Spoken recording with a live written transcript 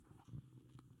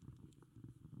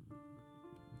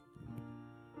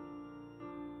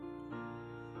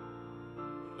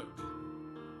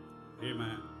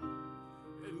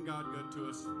God good to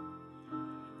us?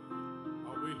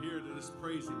 We're here to just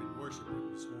praise Him and worship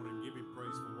Him this morning and give Him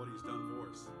praise for what He's done for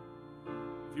us.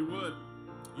 If you would,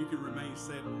 you can remain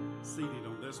seated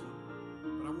on this one.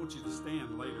 But I want you to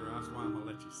stand later. That's why I'm going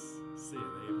to let you see it.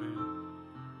 Amen.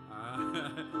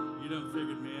 You done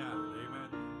figured me out. Amen.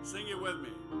 Sing it with me.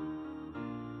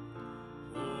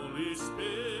 Holy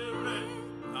Spirit,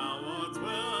 Thou art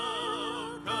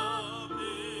welcome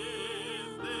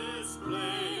in this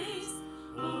place.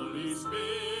 Holy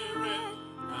Spirit,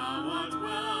 Thou art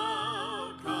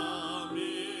welcome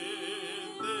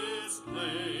in this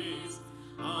place.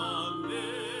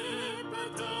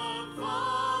 Omnipotent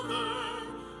Father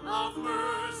of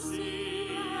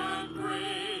mercy and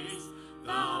grace,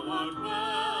 Thou art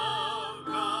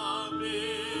welcome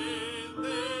in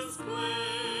this place.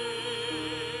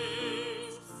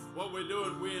 What we're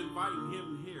doing, we're inviting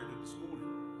Him here this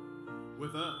morning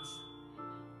with us.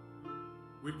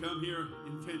 We've come here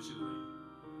intentionally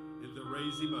and to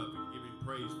raise Him up and give Him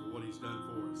praise for what He's done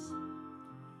for us.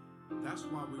 That's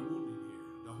why we want Him here.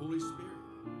 The Holy Spirit.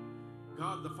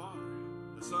 God the Father,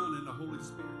 the Son, and the Holy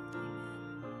Spirit.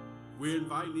 We're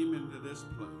inviting Him into this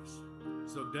place.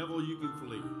 So devil, you can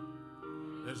flee.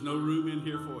 There's no room in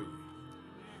here for you.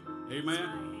 Amen?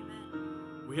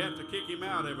 Amen. We have to kick Him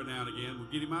out every now and again.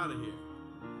 We'll get Him out of here.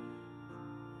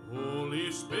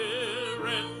 Holy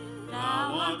Spirit,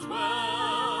 Thou art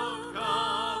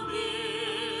welcome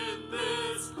in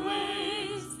this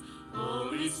place.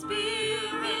 Holy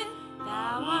Spirit,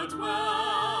 Thou art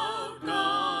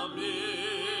welcome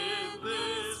in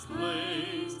this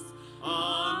place.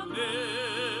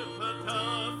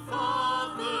 Omnipotent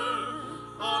Father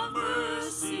of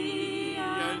mercy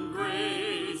and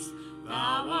grace,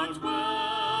 Thou art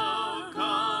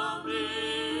welcome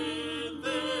in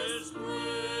this place.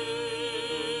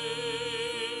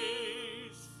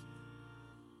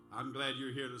 I'm glad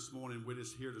you're here this morning. We're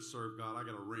just here to serve God. I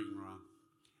got a ring, Ron.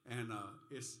 And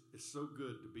it's so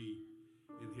good to be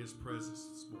in His presence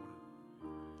this morning.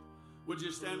 Would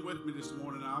you stand with me this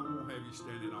morning? I won't have you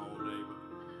standing all day, but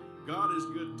God is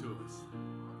good to us.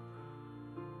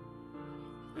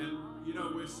 And, you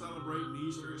know, we're celebrating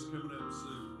Easter. It's coming up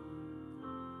soon.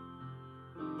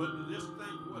 But to just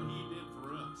think what He did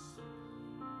for us,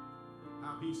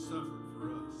 how He suffered for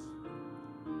us,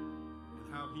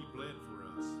 and how He bled for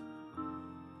us,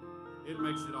 it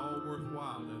makes it all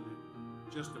worthwhile, doesn't it?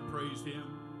 Just to praise Him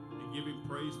and give Him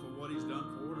praise for what He's done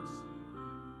for us.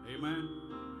 Amen.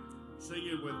 Sing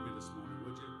it with me this morning,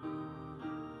 would you?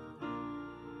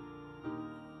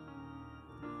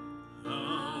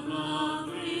 Love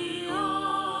Thee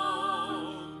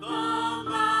on the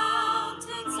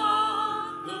mountains,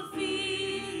 on the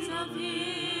feet of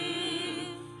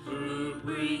Him who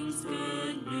brings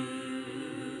good news.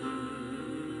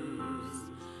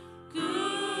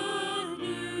 Good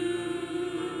news,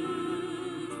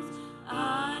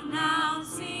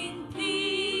 announcing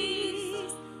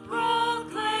peace,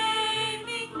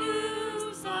 proclaiming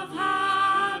news of how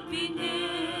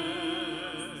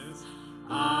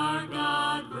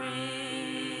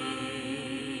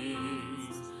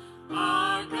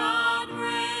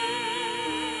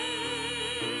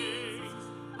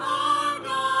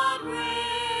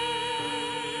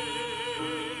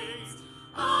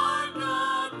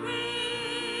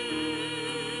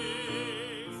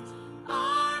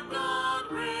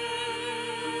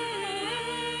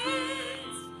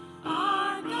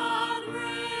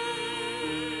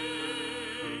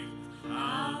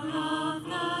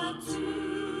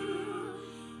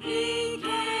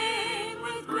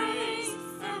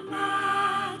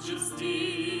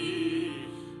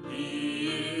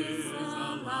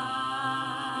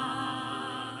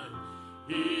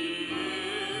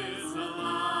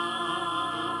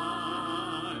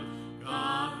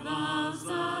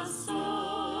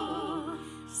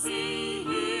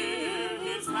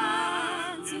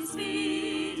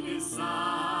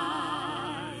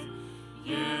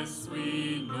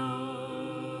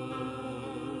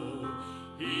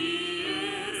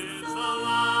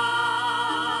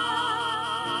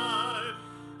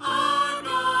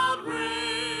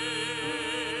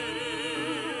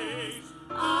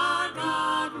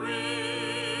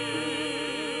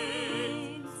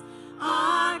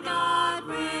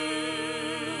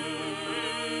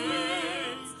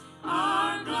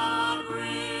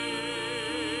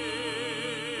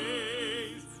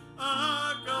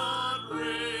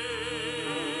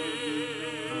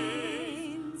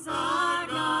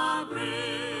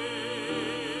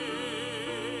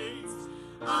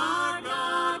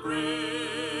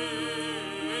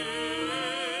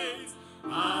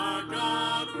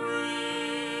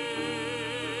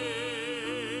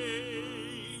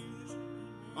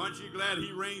glad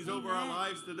He reigns over our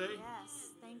lives today?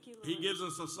 Yes, thank you, Lord. He gives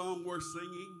us a song worth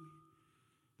singing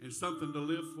and something to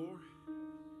live for.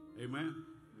 Amen.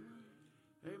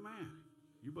 Amen.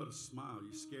 You better smile.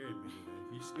 You're scaring me today.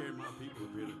 You scared my people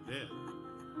up here to death.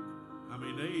 I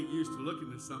mean, they ain't used to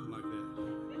looking at something like that.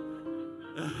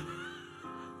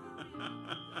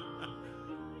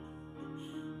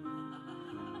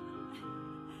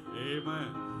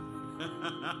 Amen.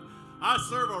 I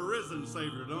serve a risen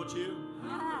Savior, don't you?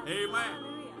 Yes. Amen.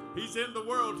 Hallelujah. He's in the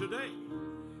world today.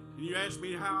 And you ask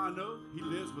me how I know? He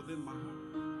lives within my heart.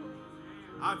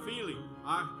 I feel Him.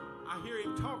 I hear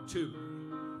Him talk to me.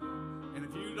 And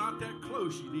if you're not that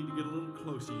close, you need to get a little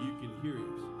closer. You can hear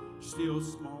His still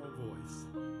small voice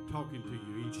talking to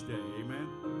you each day. Amen?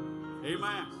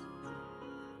 Amen.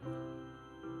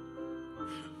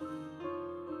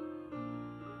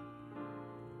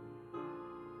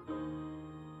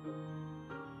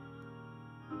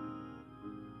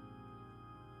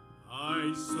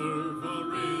 I serve a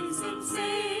risen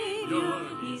Savior.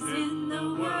 He's in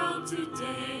the world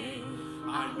today.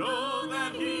 I know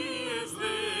that He is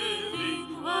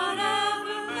living,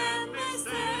 whatever men may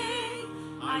say.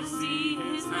 I see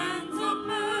His hands of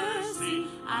mercy.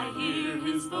 I hear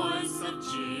His voice of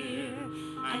cheer.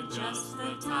 And just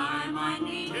the time I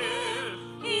need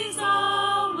Him, He's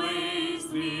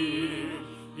always near.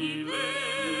 He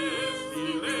lives,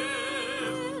 He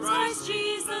lives. Christ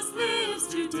Jesus lives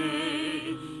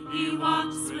today. He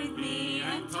walks with me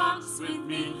and talks with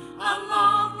me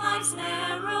along life's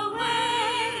narrow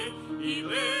way. He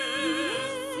lives,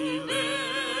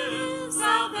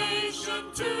 salvation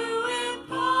to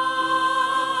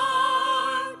impart.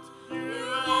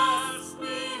 You ask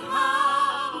me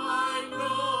how I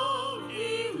know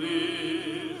He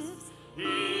lives.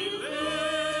 He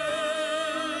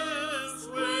lives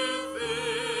within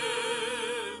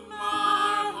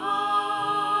my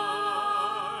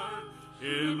heart.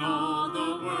 In all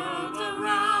the world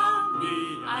around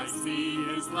me, I see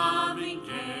His loving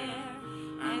care.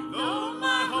 And though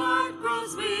my heart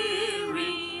grows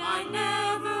weary, I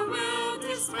never will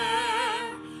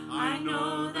despair. I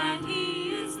know that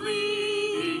He is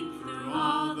leading through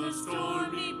all the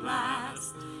stormy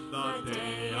blast. The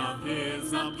day of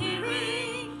His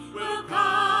appearing will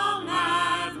come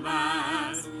at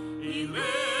last. He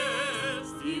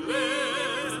lives,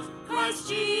 Christ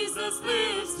Jesus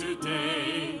lives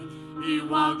today. He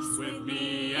walks with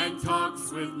me and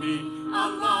talks with me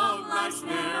along life's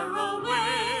narrow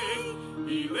way.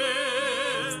 He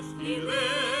lives,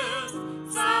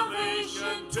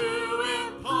 salvation to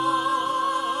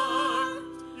impart.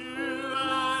 You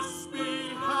ask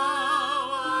me how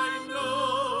I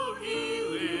know He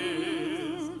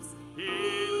lives. He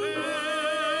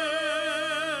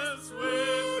lives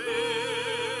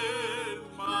within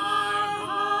my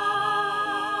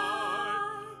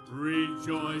heart.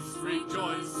 Rejoice,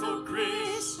 rejoice, O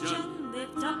Christian,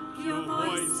 lift up your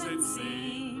voice and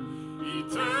sing.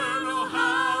 Eternal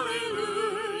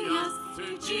hallelujahs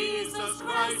to Jesus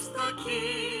Christ the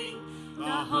King, the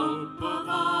hope of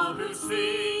all who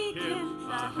seek Him,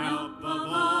 the help of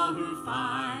all who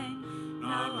find.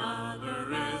 None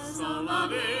other is so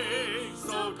loving,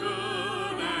 so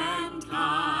good and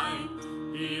kind.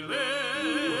 He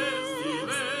lives,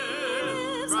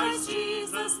 Christ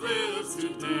Jesus lives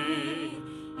today.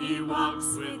 He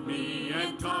walks with me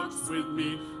and talks with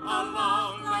me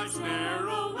along life's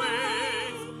narrow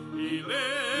way. He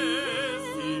lives,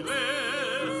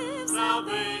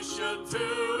 salvation to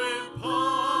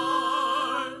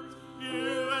impart.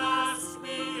 You ask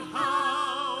me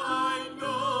how I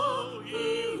know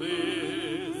He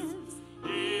lives.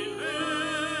 He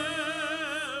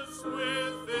lives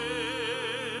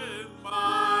within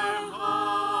my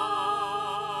heart.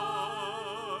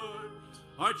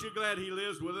 Aren't you glad He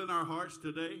lives within our hearts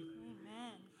today?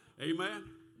 Amen. Amen?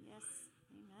 Yes,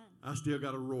 amen. I still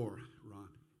got a roar, Ron.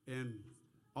 And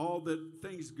all that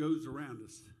things goes around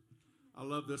us. I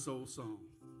love this old song.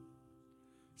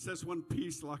 It says, when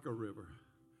peace like a river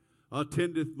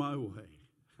attendeth my way.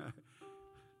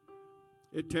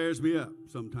 It tears me up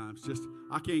sometimes. Just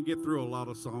I can't get through a lot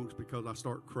of songs because I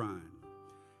start crying.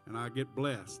 And I get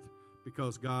blessed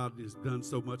because God has done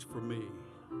so much for me.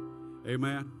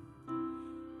 Amen.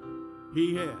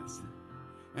 He has.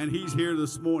 And He's here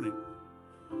this morning.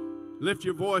 Lift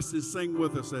your voice and sing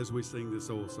with us as we sing this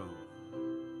old song.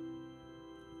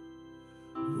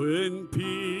 When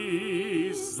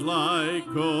peace like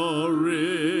a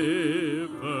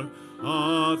river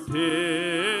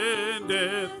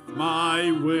attendeth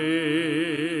my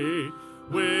way,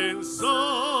 when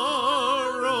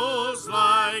sorrows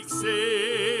like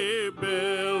sea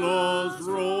billows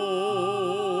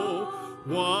roll,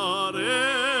 whatever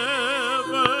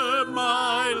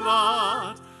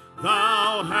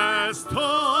has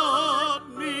taught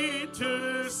me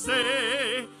to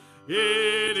say,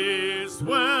 it is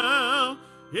well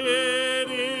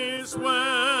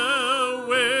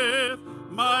with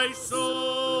my soul.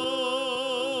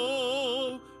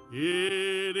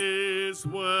 It is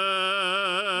well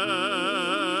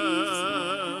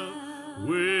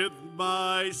with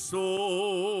my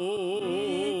soul.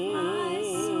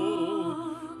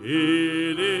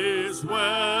 It is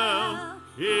well.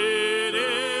 It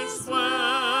is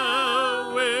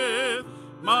well with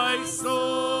my soul.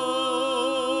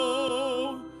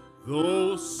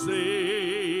 Though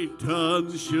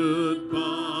Satan should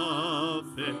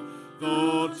buffet,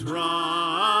 though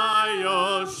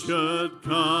trials should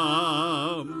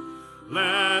come,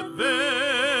 let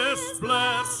this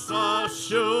blessed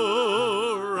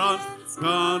assurance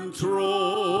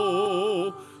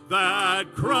control that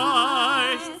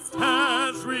Christ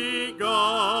has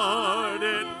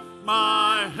regarded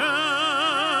my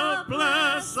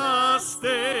helpless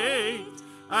estate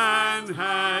and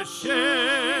has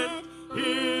shed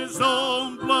his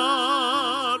own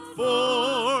blood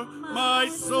for my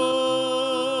soul.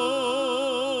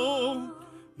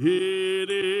 It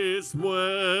is well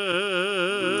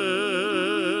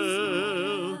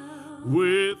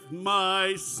with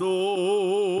my soul.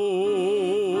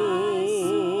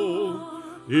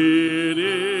 It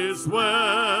is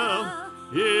well.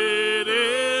 It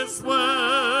is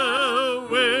well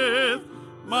with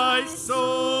my soul.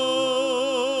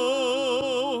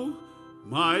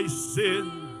 My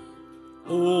sin,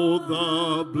 oh,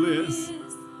 the bliss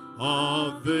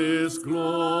of this glorious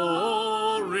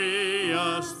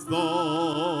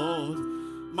thought.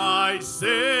 My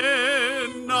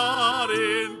sin, not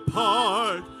in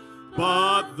part,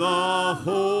 but the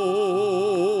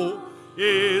whole,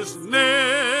 is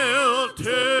nailed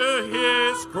to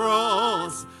his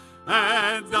cross,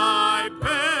 and I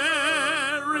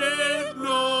bear it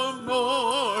no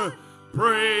more.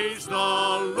 Praise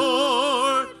the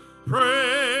Lord,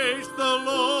 praise the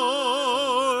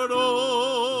Lord,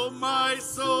 oh my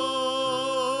soul.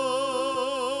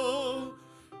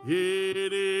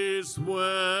 It is well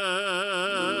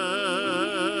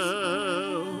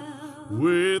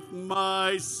with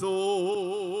my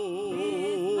soul.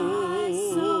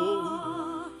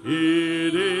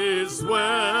 It is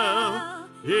well.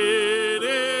 It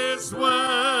is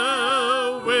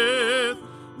well with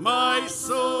my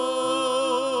soul.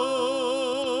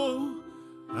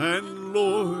 And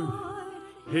Lord,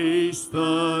 haste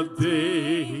the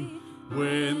day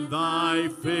when thy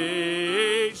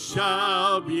face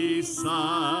shall be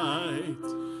sight.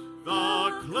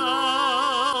 The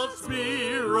clouds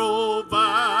be rolled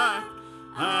back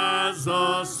as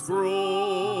a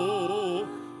scroll.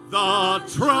 The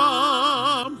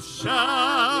trump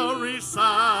shall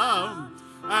resound,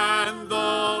 and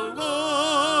the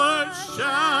Lord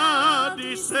shall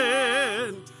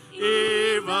descend.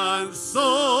 Even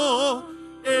so,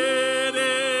 it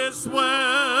is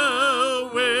well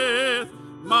with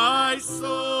my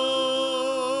soul.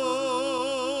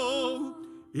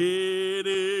 It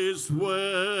is well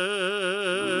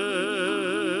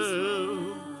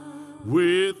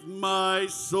with my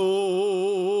soul.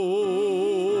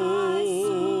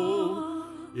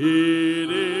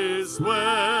 It is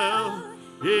well.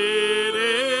 It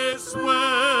is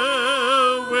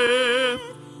well with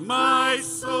my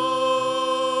soul.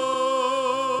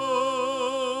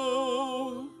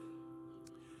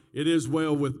 It is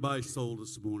well with my soul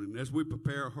this morning. As we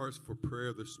prepare our hearts for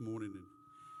prayer this morning and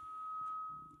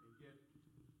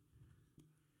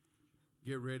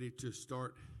get ready to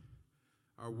start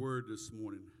our word this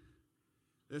morning,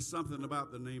 there's something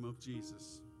about the name of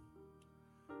Jesus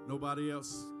nobody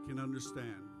else can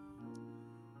understand,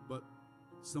 but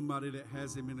somebody that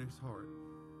has him in his heart.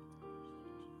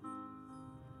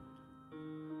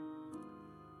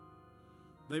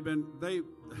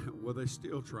 They're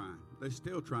still trying. They're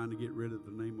still trying to get rid of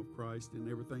the name of Christ in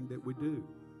everything that we do.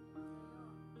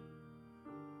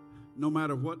 No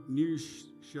matter what news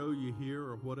show you hear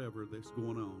or whatever that's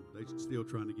going on, they're still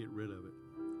trying to get rid of it.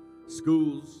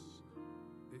 Schools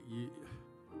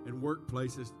and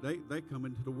workplaces, they come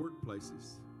into the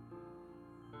workplaces.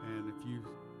 And if you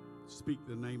speak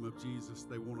the name of Jesus,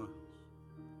 they want to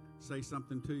say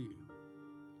something to you.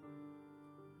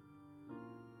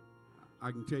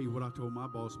 I can tell you what I told my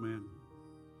boss man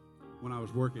when I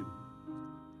was working.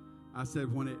 I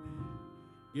said, when it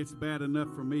gets bad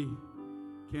enough for me,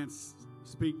 can't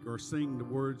speak or sing the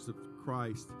words of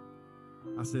Christ,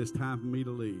 I said, it's time for me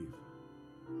to leave.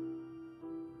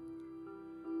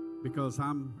 Because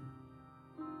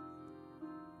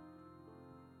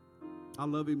I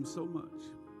love him so much.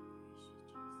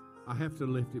 I have to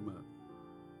lift him up.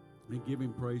 and give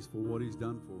Him praise for what He's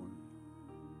done for him.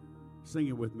 Sing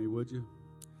it with me, would you?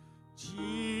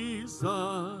 Jesus,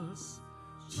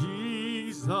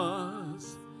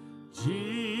 Jesus,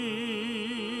 Jesus,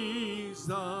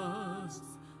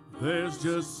 there's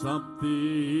just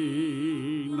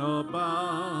something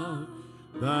about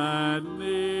that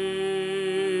name.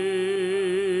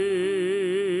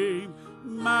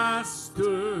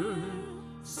 Master,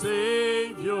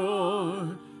 Savior,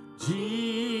 Jesus,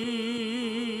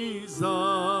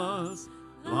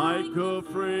 like a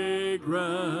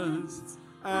fragrance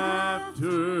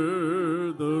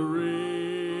after the rain.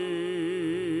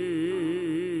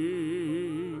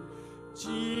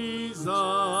 Jesus,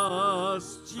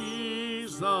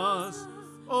 Jesus,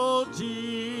 oh Jesus,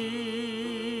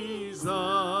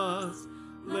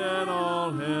 let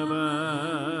all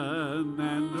heaven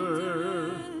and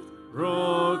earth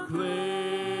proclaim.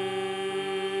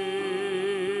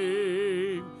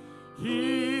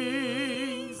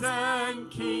 Kings and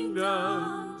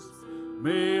kingdoms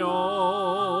may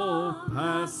all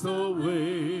pass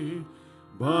away,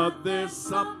 but there's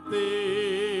something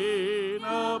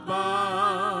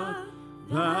about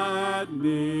that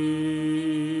name.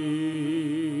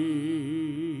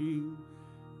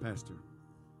 Pastor.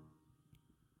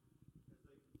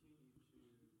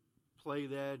 Play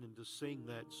that and to sing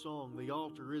that song. The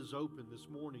altar is open this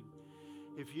morning.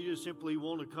 If you just simply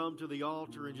want to come to the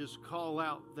altar and just call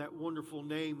out that wonderful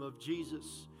name of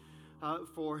Jesus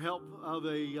for help of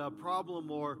a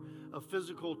problem or a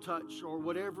physical touch or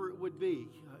whatever it would be,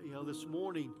 this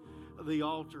morning the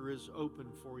altar is open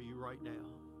for you right now.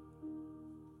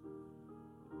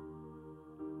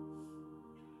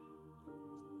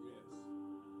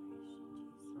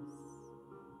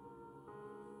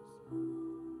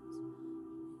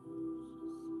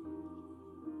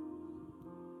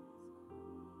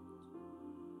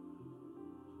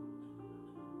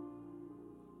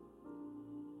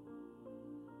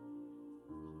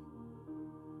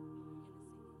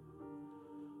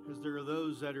 There are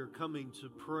those that are coming to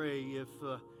pray.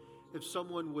 If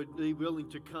someone would be willing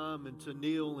to come and to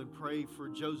kneel and pray for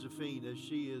Josephine as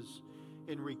she is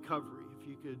in recovery, if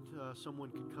you could, someone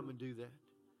could come and do that.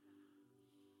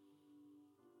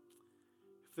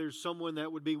 If there's someone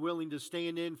that would be willing to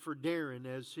stand in for Darren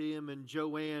as him and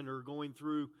Joanne are going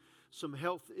through some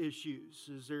health issues,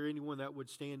 is there anyone that would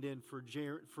stand in for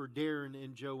Darren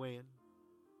and Joanne?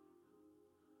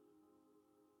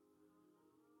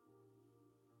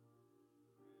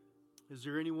 Is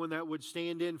there anyone that would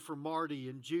stand in for Marty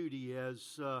and Judy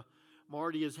as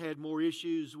Marty has had more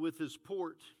issues with his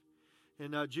port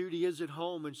and Judy is at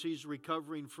home and she's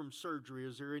recovering from surgery?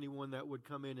 Is there anyone that would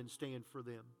come in and stand for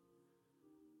them?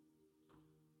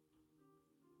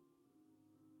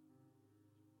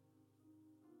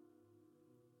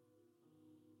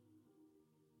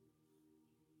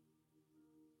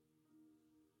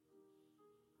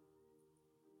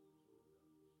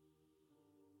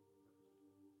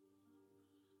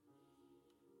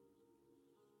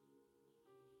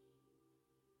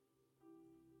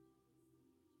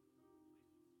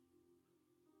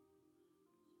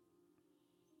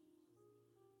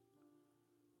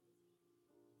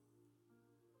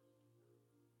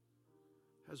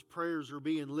 As prayers are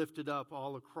being lifted up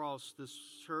all across this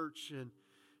church and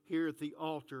here at the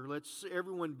altar, let's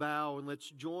everyone bow and let's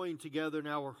join together in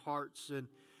our hearts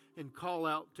and call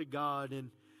out to God and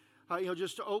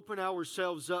just to open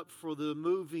ourselves up for the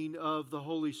moving of the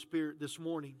Holy Spirit this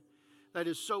morning. That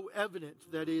is so evident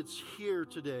that it's here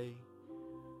today.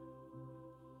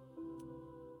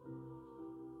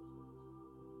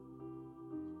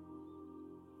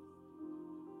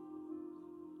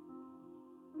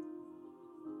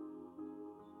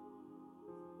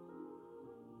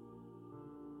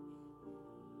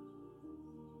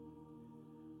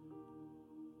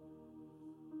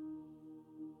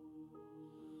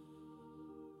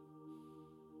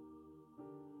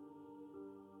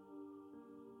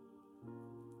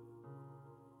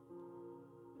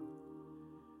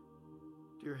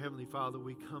 Dear Heavenly Father,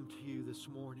 we come to you this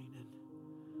morning. And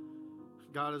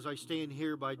God, as I stand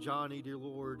here by Johnny, dear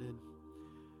Lord, and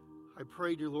I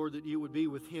pray, dear Lord, that you would be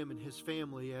with him and his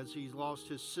family as he's lost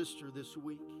his sister this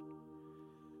week.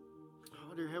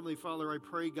 Oh, dear Heavenly Father, I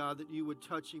pray, God, that you would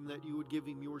touch him, that you would give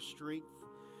him your strength,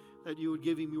 that you would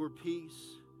give him your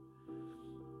peace.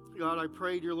 God, I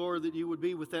pray, dear Lord, that you would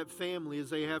be with that family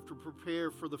as they have to prepare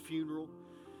for the funeral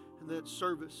and that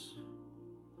service.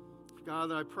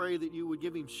 God, I pray that you would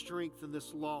give him strength in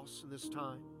this loss and this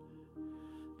time.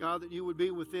 God, that you would be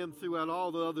with them throughout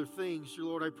all the other things. Dear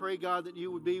Lord, I pray, God, that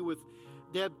you would be with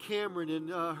Deb Cameron in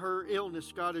her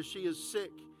illness, God, as she is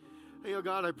sick.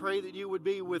 God, I pray that you would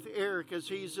be with Eric as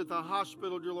he's at the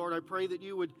hospital, dear Lord. I pray that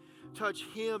you would touch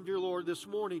him, dear Lord, this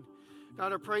morning.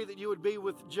 God, I pray that you would be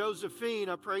with Josephine.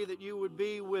 I pray that you would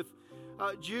be with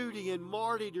Judy and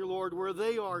Marty, dear Lord, where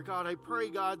they are. God, I pray,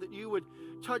 God, that you would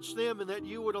touch them and that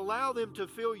you would allow them to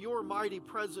feel your mighty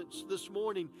presence this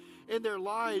morning in their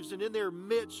lives and in their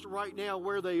midst right now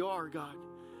where they are, God.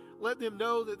 Let them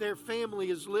know that their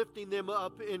family is lifting them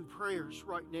up in prayers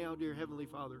right now, dear Heavenly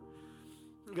Father.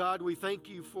 God, we thank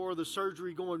you for the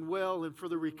surgery going well and for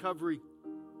the recovery.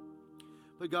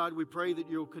 But God, we pray that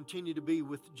you'll continue to be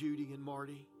with Judy and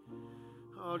Marty.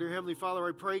 Oh, dear Heavenly Father,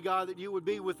 I pray, God, that you would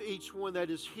be with each one that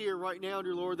is here right now,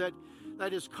 dear Lord,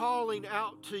 that is calling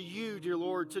out to you, dear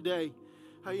Lord, today.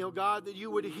 God, that you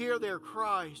would hear their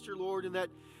cries, dear Lord, and that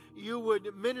you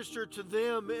would minister to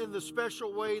them in the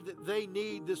special way that they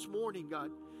need this morning,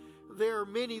 God. There are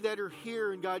many that are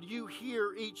here, and God, you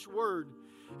hear each word,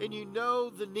 and you know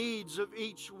the needs of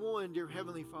each one, dear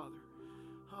Heavenly Father.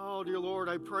 Oh, dear Lord,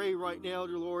 I pray right now,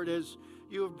 dear Lord, as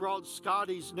you have brought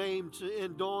Scotty's name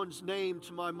and Dawn's name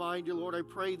to my mind, dear Lord, I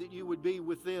pray that you would be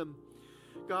with them.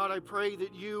 God, I pray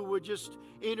that you would just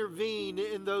intervene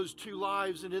in those two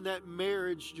lives and in that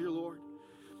marriage, dear Lord.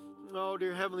 Oh,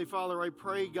 dear Heavenly Father, I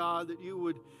pray, God, that you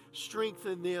would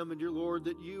strengthen them, and dear Lord,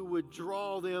 that you would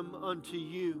draw them unto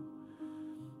you.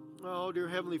 Oh, dear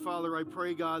Heavenly Father, I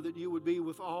pray, God, that you would be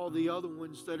with all the other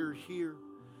ones that are here.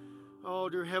 Oh,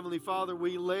 dear Heavenly Father,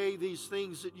 we lay these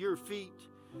things at your feet.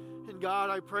 And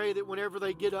God, I pray that whenever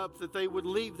they get up, that they would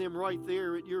leave them right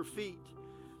there at your feet.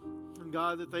 And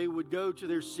God, that they would go to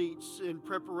their seats in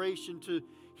preparation to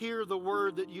hear the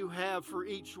word that you have for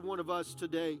each one of us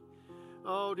today.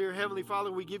 Oh, dear Heavenly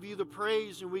Father, we give you the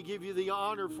praise and we give you the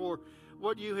honor for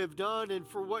what you have done and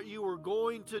for what you are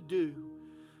going to do.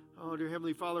 Oh, dear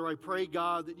Heavenly Father, I pray,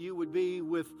 God, that you would be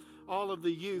with all of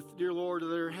the youth, dear Lord,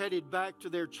 that are headed back to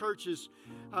their churches,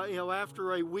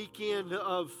 after a weekend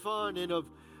of fun and of,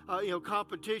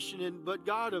 competition, but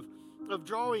God, of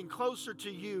drawing closer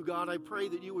to you. God, I pray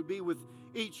that you would be with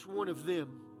each one of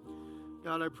them.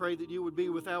 God, I pray that you would be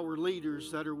with our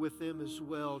leaders that are with them as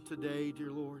well today,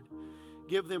 dear Lord.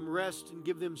 Give them rest and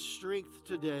give them strength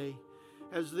today,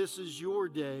 as this is your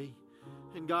day.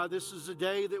 And God, this is a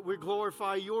day that we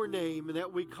glorify your name and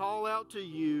that we call out to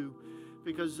you,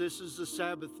 because this is the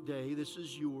Sabbath day. This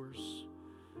is yours.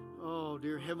 Oh,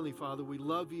 dear Heavenly Father, we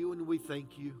love you and we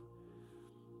thank you.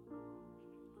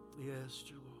 Yes,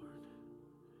 dear Lord.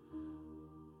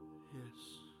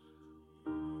 Yes.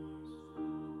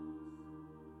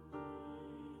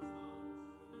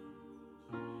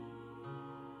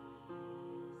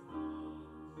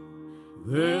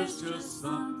 There's just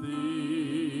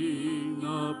something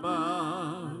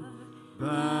about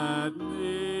that name,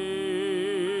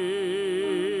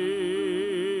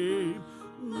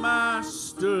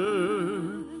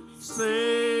 Master,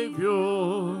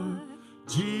 Savior,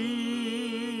 Jesus,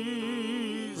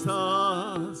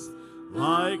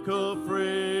 like a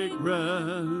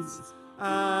fragrance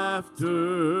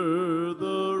after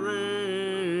the rain.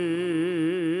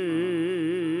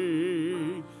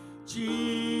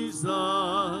 Jesus,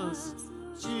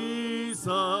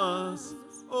 Jesus,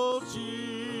 oh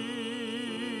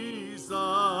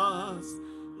Jesus,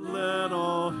 let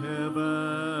all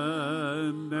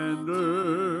heaven and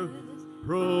earth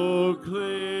proclaim.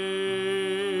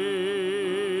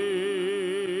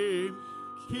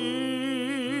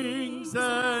 Kings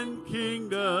and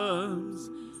kingdoms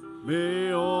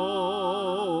may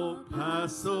all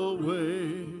pass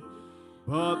away,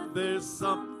 but there's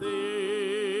something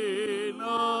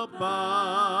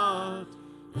about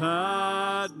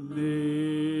that name.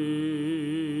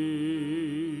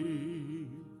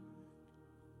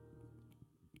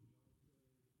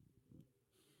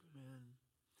 Amen.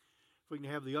 If we can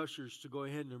have the ushers to go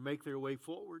ahead and make their way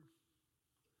forward.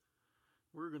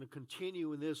 We're going to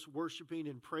continue in this worshiping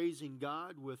and praising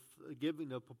God with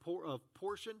giving a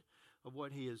portion of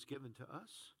what He has given to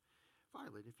us.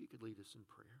 Violet, if you could lead us in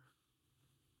prayer.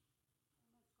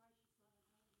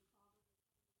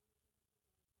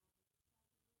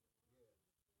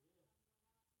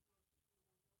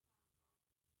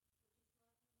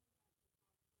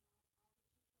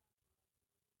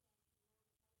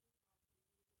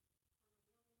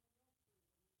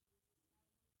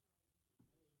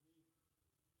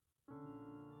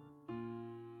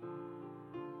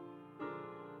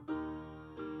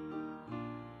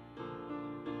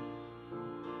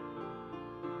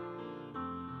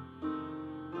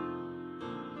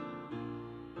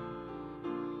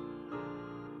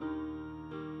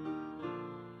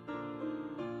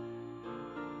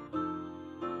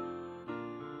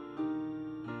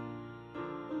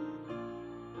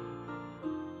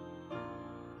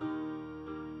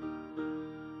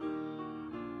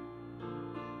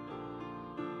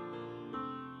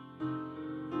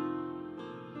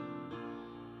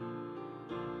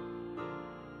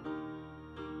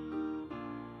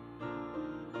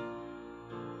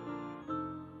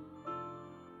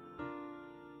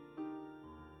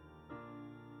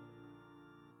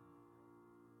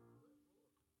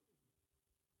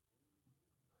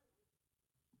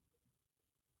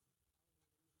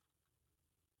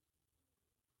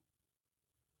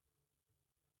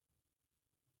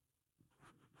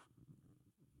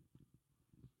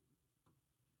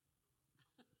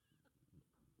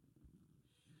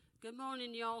 Good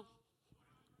morning, y'all.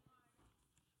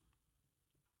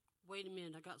 Wait a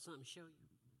minute, I got something to show you.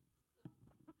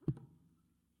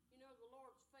 You know, the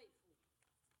Lord's faithful.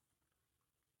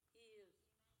 He is.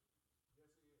 Yes,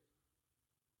 he is.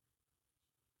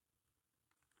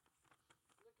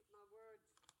 Look at my words.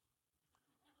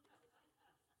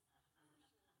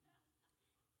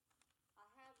 I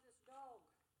have this dog.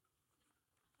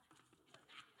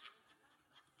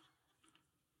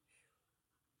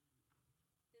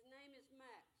 His name is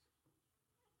Max.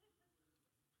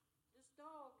 This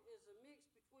dog is a mix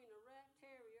between a rat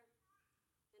terrier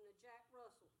and a Jack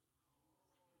Russell.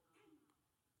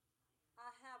 I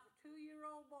have a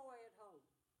 2-year-old boy at home.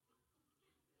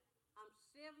 I'm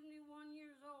 71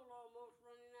 years old almost,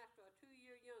 running after a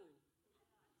 2-year young'un.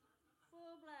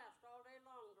 Full blast all day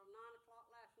long till 9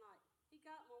 o'clock last night. He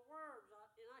got my words, and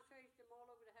I chased him all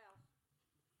over the house.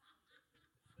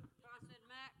 So I said,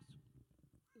 Max,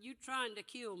 you trying to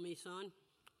kill me, son.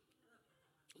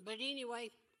 But anyway,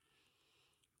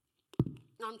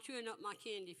 I'm chewing up my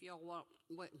candy if y'all want.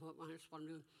 Wait, that's what I'm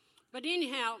doing. But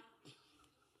anyhow,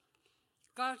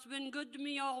 God's been good to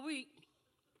me all week.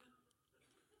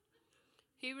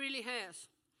 He really has.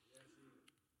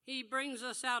 He brings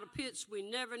us out of pits we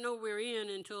never know we're in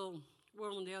until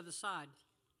we're on the other side.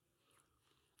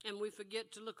 And we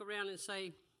forget to look around and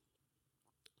say,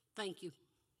 thank you,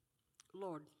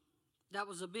 Lord. That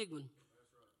was a big one.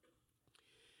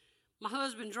 My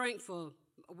husband drank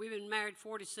we've been married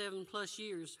 47 plus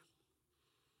years.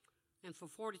 And for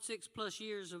 46 plus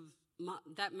years of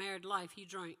that married life, he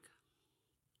drank.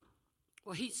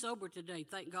 Well, he's sober today,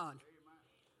 thank God.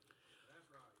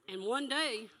 And one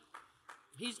day,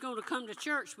 he's going to come to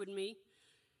church with me.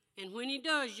 And when he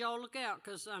does, y'all look out,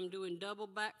 because I'm doing double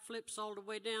back flips all the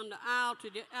way down the aisle to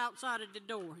the outside of the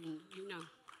door, and you know.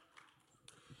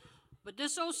 But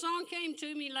this old song came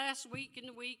to me last week in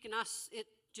the week, and it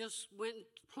just went,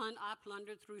 I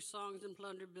plundered through songs and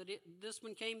plundered, but this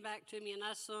one came back to me, and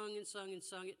I sung and sung and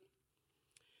sung it.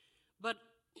 But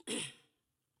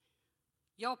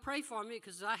y'all pray for me,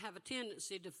 because I have a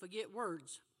tendency to forget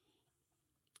words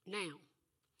now.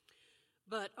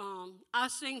 But I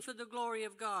sing for the glory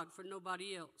of God, for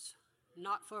nobody else.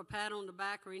 Not for a pat on the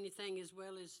back or anything, as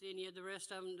well as any of the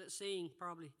rest of them that sing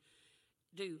probably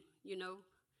do, you know.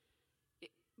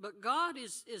 But God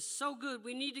is so good.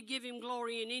 We need to give him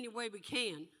glory in any way we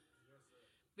can.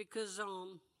 Because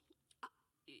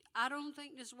I don't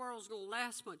think this world's going to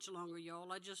last much longer,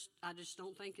 y'all. I just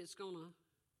don't think it's going to.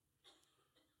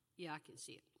 Yeah, I can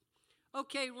see it.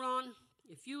 Okay, Ron,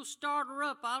 if you'll start her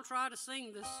up, I'll try to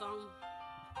sing this song.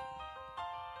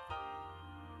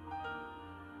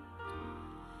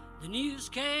 The news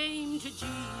came to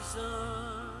Jesus,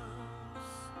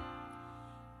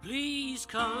 please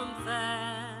come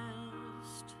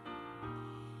fast.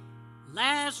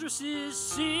 Lazarus is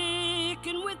sick,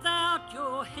 and without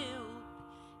your help,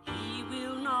 he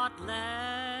will not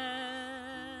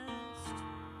last.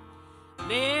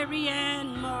 Mary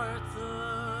and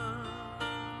Martha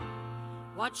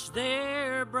watched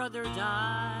their brother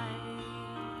die.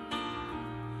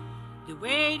 They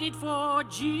waited for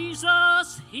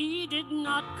Jesus, he did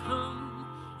not come,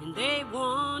 and they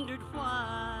wondered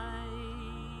why.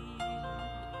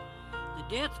 The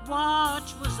death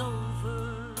watch was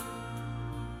over,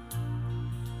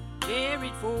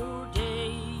 buried 4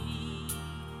 days.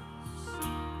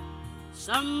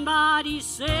 Somebody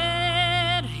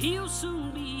said he'll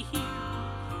soon be here,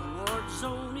 the Lord's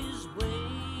on his way.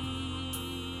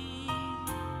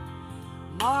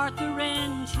 Martha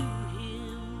ran to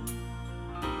him,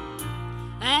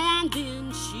 and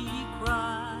then she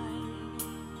cried,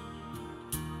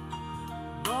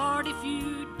 Lord, if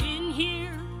you'd been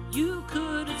here, you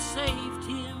could have saved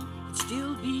him, he'd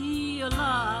still be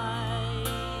alive.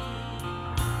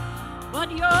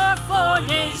 But you're 4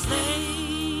 days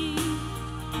late,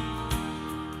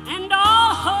 and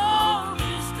all hope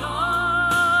is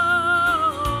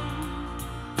gone.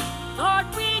 Lord,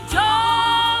 we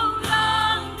don't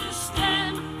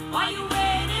understand why you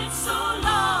waited so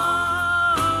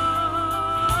long,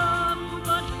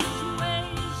 but his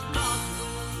ways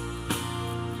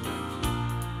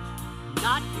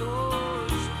not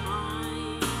yours or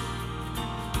mine.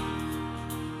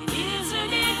 And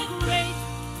isn't it great?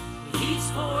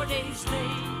 He's 4 days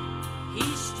late,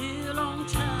 he's still on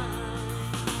time.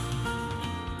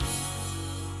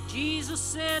 Jesus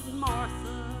said,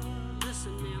 Martha,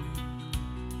 listen now,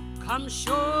 come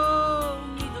show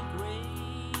me the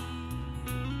grave.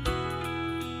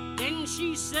 Then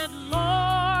she said,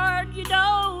 Lord, you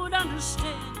don't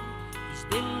understand, he's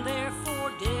been there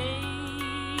 4 days.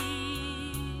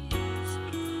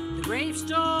 The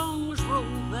gravestone was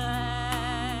rolled back,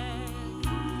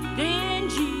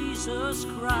 Jesus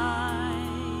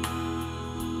Christ.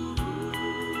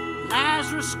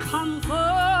 Lazarus, come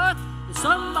forth.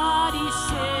 Somebody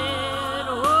said,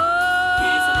 oh,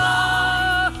 he's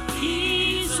alive,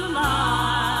 he's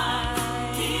alive,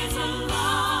 he's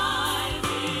alive,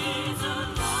 he's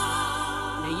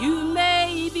alive. Now you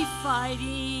may be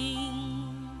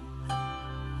fighting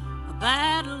a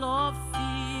battle of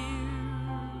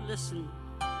fear. Listen,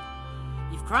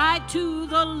 you've cried to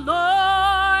the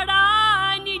Lord,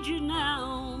 I need you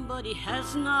now, but he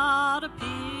has not appeared.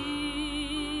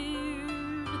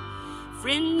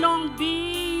 Friend, don't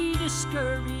be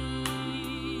discouraged,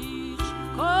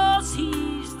 'cause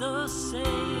he's the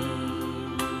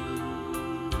same.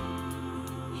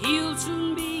 He'll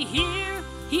soon be here,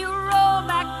 he'll roll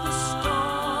back the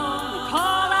storm and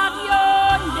call out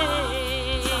your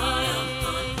name.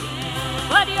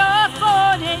 But you're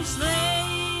 4 days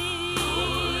late,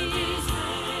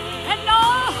 and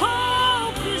all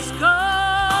hope is gone.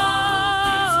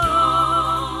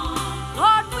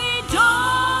 Lord, we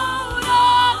don't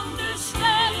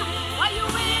understand why you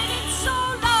waited so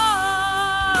long.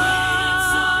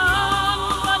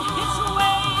 But his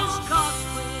way is God's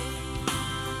way,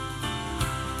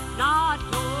 not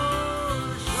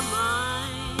yours or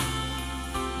mine.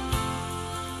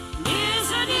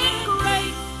 Isn't it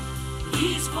great?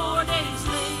 He's 4 days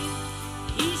late.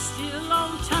 He's still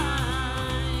on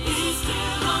time. He's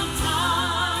still on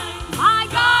time. My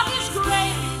God is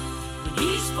great. When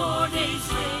he's 4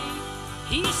 days late,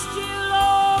 he's still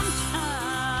on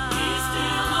time. He's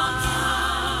still on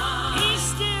time. He's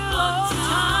still on time.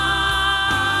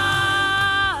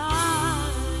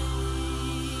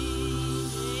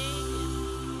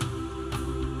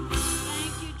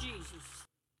 Thank you, Jesus.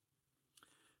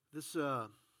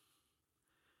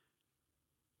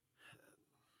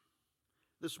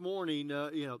 This morning,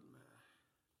 want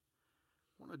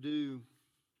to do,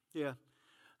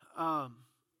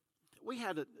 we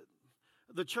had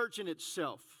the church in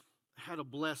itself had a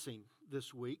blessing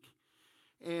this week,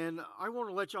 and I want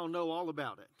to let y'all know all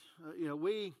about it.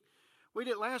 We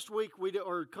did last week,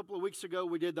 or a couple of weeks ago,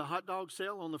 we did the hot dog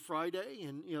sale on the Friday,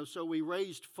 and so we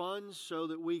raised funds so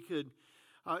that we could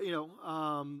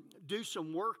do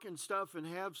some work and stuff and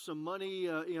have some money,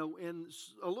 and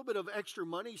a little bit of extra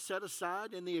money set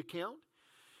aside in the account.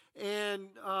 And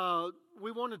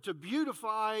we wanted to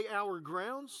beautify our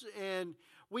grounds, and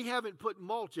we haven't put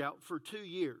mulch out for 2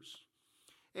 years.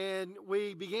 And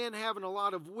we began having a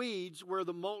lot of weeds where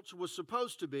the mulch was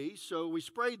supposed to be, so we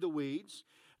sprayed the weeds.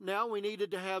 Now we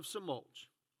needed to have some mulch.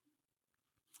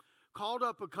 Called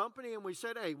up a company and we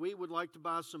said, hey, we would like to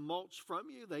buy some mulch from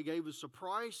you. They gave us a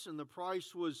price, and the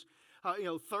price was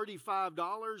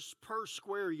 $35 per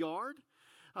square yard.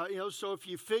 So if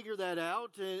you figure that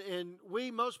out, and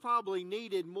we most probably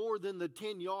needed more than the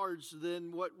 10 yards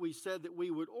than what we said that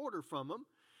we would order from them.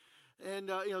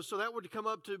 And, so that would come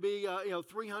up to be,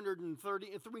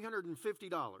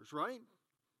 $350, right?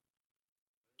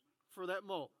 For that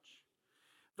mulch.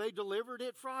 They delivered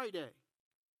it Friday.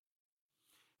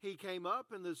 He came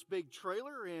up in this big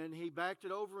trailer and he backed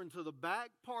it over into the back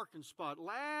parking spot.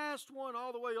 Last one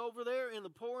all the way over there in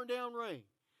the pouring down rain.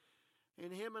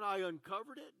 And him and I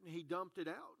uncovered it and he dumped it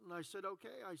out. And I said,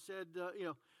 okay. I said,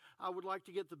 I would like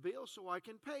to get the bill so I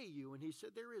can pay you. And he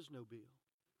said, there is no bill.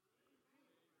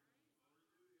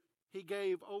 He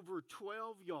gave over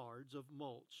 12 yards of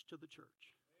mulch to the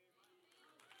church.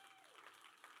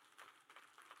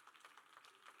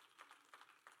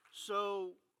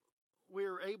 So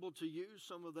we're able to use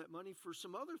some of that money for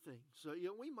some other things. So,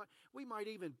 we might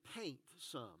even paint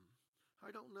some.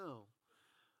 I don't know.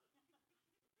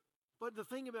 But the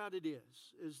thing about it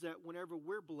is that whenever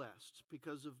we're blessed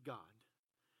because of God,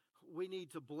 we need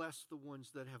to bless the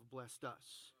ones that have blessed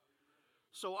us.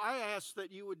 So I ask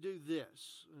that you would do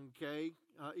this, okay?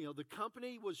 The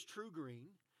company was True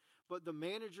Green, but the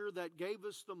manager that gave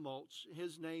us the mulch,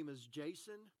 his name is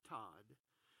Jason Todd.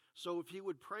 So if you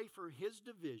would pray for his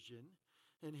division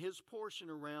and his portion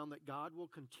around, that God will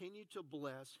continue to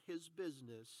bless his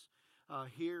business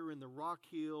here in the Rock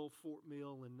Hill, Fort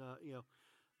Mill, and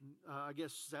I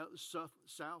guess South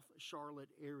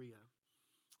Charlotte area,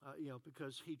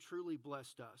 because he truly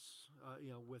blessed us,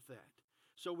 with that.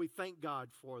 So we thank God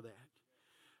for that.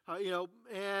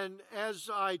 And as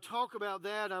I talk about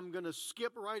that, I'm going to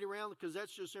skip right around because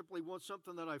that's just simply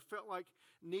something that I felt like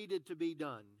needed to be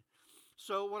done.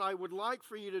 So what I would like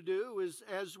for you to do is,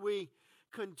 as we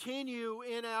continue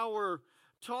in our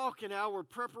talk and our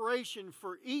preparation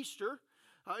for Easter,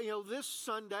 this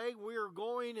Sunday we're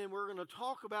going to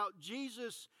talk about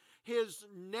Jesus, his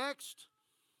next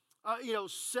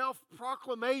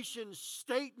self-proclamation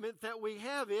statement that we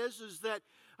have is that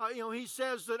he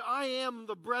says that I am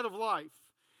the bread of life.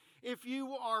 If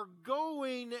you are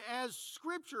going as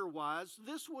Scripture-wise,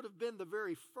 this would have been the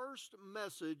very first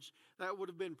message that would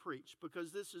have been preached,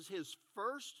 because this is his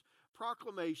first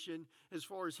proclamation as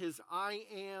far as his I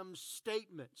am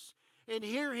statements. And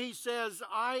here he says,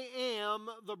 I am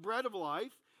the bread of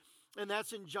life, and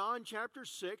that's in John chapter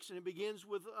 6, and it begins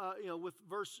with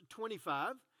verse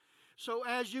 25. So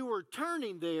as you were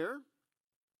turning there,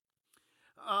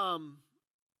 I'm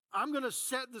going to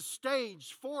set the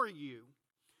stage for you,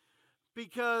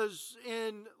 because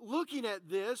in looking at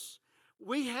this,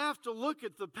 we have to look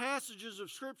at the passages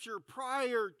of Scripture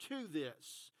prior to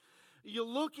this. You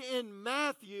look in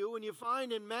Matthew, and you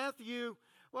find in Matthew,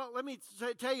 well, let me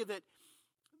tell you that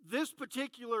this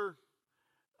particular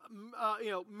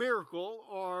miracle,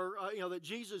 or that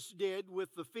Jesus did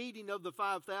with the feeding of the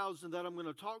 5,000 that I'm going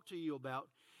to talk to you about,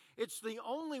 it's the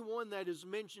only one that is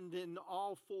mentioned in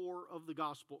all four of the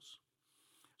Gospels.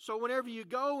 So whenever you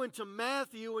go into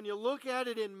Matthew and you look at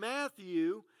it in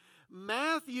Matthew,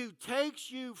 Matthew takes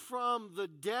you from the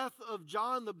death of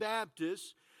John the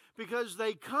Baptist, because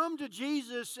they come to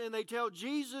Jesus and they tell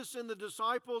Jesus and the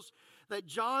disciples that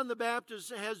John the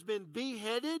Baptist has been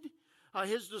beheaded.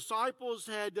 His disciples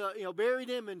had buried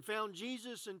him and found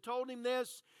Jesus and told him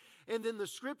this. And then the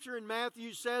Scripture in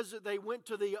Matthew says that they went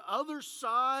to the other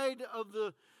side of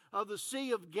the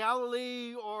Sea of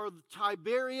Galilee, or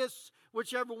Tiberias,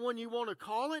 whichever one you want to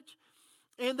call it.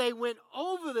 And they went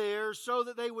over there so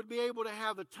that they would be able to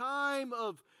have a time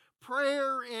of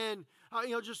prayer and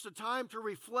just a time to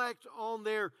reflect on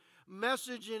their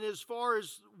message, and as far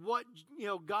as what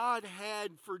God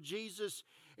had for Jesus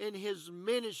in his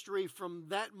ministry from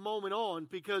that moment on,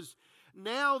 because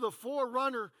now the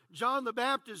forerunner, John the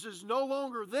Baptist, is no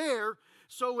longer there,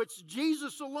 so it's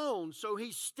Jesus alone. So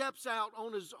he steps out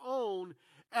on his own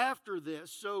after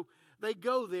this. So they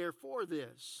go there for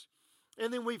this.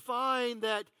 And then we find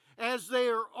that as they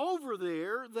are over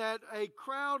there, that a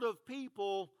crowd of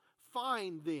people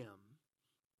find them.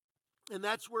 And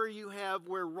that's where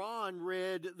Ron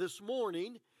read this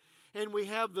morning. And we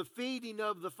have the feeding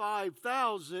of the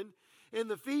 5,000. In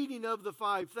the feeding of the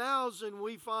 5,000,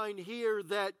 we find here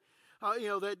that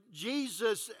that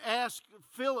Jesus asked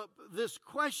Philip this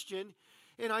question,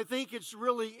 and I think it's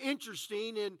really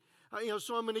interesting. And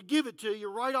so I'm going to give it to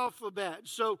you right off the bat.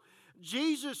 So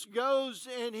Jesus goes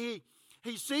and he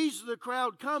sees the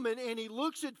crowd coming, and he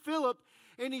looks at Philip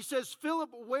and he says,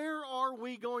 Philip, where are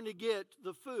we going to get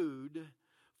the food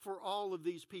for all of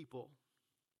these people?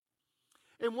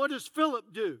 And what does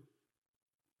Philip do?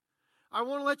 I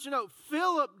want to let you know,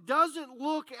 Philip doesn't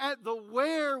look at the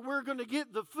where we're going to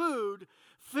get the food.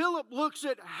 Philip looks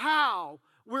at how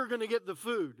we're going to get the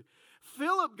food.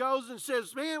 Philip goes and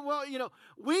says, man, well,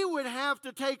 we would have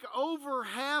to take over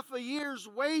half a year's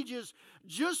wages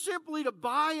just simply to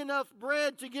buy enough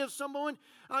bread to give someone,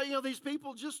 these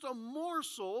people just a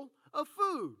morsel of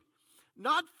food.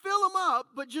 Not fill them up,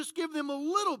 but just give them a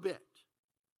little bit.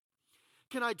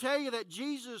 Can I tell you that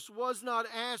Jesus was not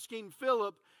asking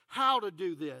Philip how to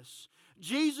do this?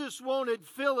 Jesus wanted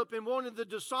Philip and wanted the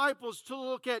disciples to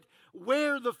look at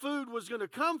where the food was going to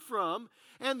come from,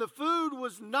 and the food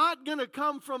was not going to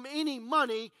come from any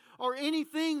money or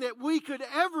anything that we could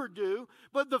ever do,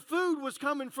 but the food was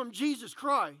coming from Jesus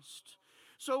Christ.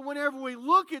 So whenever we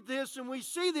look at this and we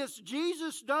see this,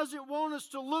 Jesus doesn't want us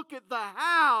to look at the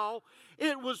how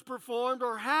it was performed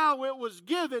or how it was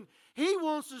given. He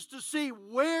wants us to see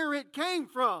where it came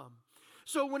from.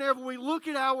 So whenever we look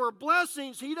at our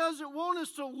blessings, He doesn't want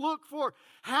us to look for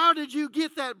how did you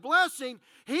get that blessing.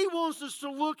 He wants us to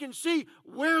look and see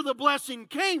where the blessing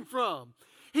came from.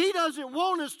 He doesn't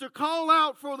want us to call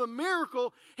out for the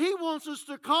miracle. He wants us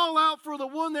to call out for the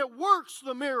one that works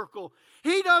the miracle.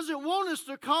 He doesn't want us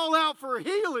to call out for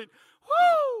healing.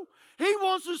 Woo! He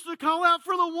wants us to call out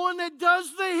for the one that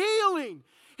does the healing.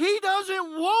 He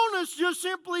doesn't want us just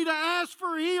simply to ask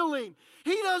for healing.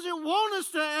 He doesn't want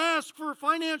us to ask for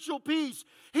financial peace.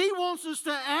 He wants us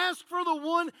to ask for the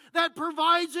one that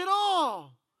provides it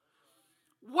all.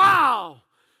 Wow!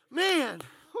 Man.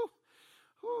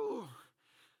 Whew.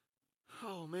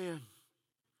 Oh, man.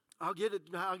 I'll get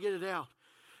it out.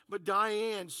 But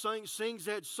Diane sings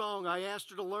that song. I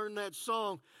asked her to learn that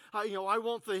song. I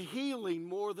want the healing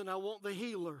more than I want the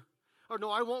healer. Or no,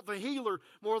 I want the healer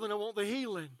more than I want the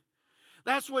healing.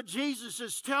 That's what Jesus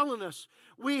is telling us.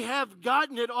 We have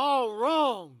gotten it all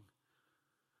wrong.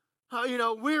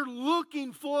 We're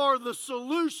looking for the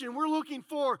solution. We're looking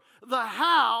for the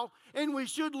how, and we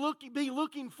should be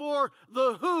looking for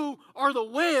the who or the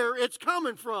where it's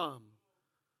coming from.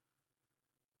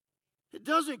 It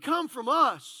doesn't come from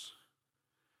us.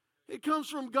 It comes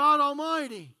from God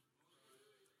Almighty.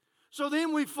 So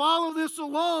then we follow this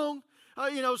along.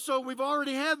 So we've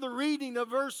already had the reading of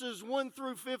verses 1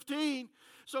 through 15.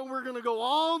 So we're going to go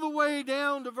all the way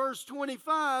down to verse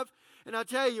 25. And I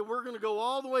tell you, we're going to go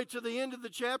all the way to the end of the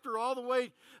chapter, all the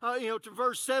way, to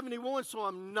verse 71. So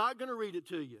I'm not going to read it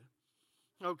to you.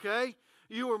 Okay?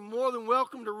 You are more than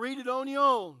welcome to read it on your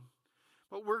own.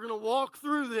 But we're going to walk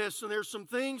through this, and there's some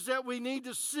things that we need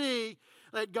to see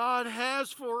that God has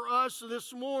for us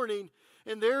this morning.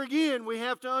 And there again, we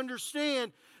have to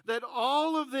understand that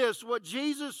all of this, what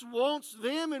Jesus wants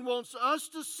them and wants us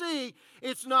to see,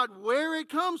 it's not where it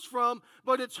comes from,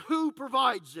 but it's who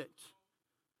provides it.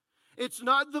 It's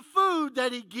not the food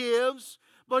that He gives,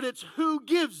 but it's who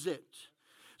gives it.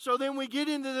 So then we get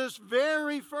into this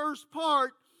very first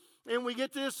part, and we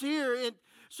get this here. And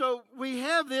so we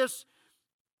have this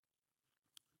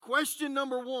question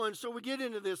number 1. So we get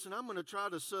into this, and I'm going to try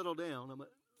to settle down.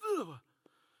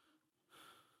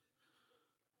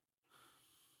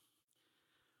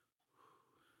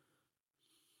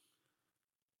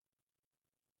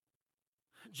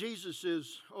 Jesus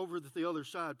is over at the other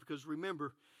side, because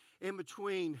remember, in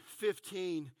between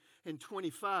 15 and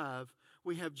 25,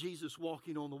 we have Jesus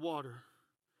walking on the water.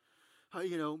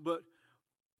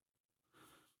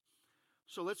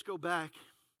 So let's go back.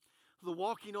 The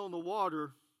walking on the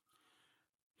water,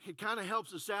 it kind of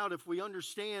helps us out if we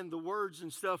understand the words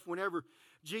and stuff whenever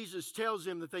Jesus tells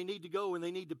them that they need to go and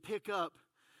they need to pick up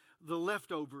the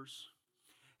leftovers.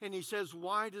 And He says,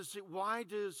 why does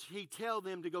He tell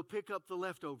them to go pick up the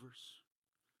leftovers?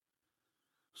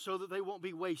 So that they won't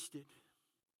be wasted.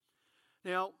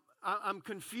 Now, I'm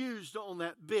confused on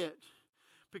that bit,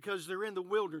 because they're in the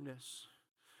wilderness.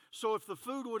 So if the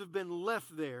food would have been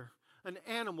left there, an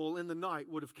animal in the night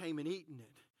would have came and eaten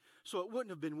it. So it wouldn't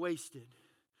have been wasted.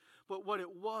 But what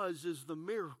it was is the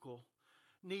miracle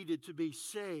needed to be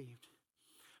saved.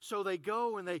 So they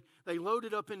go and they load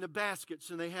it up into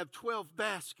baskets, and they have 12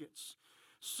 baskets.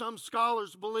 Some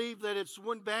scholars believe that it's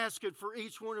one basket for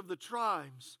each one of the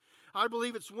tribes. I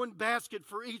believe it's one basket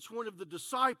for each one of the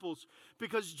disciples,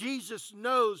 because Jesus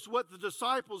knows what the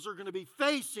disciples are going to be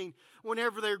facing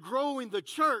whenever they're growing the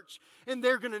church. And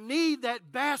they're going to need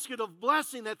that basket of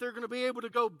blessing that they're going to be able to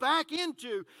go back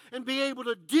into and be able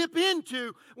to dip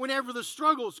into whenever the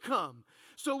struggles come.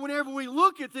 So whenever we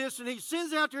look at this, and He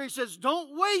sends out there, He says,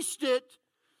 don't waste it.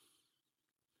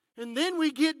 And then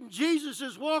we get, and Jesus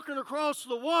is walking across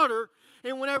the water.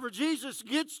 And whenever Jesus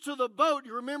gets to the boat,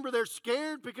 you remember they're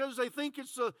scared because they think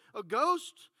it's a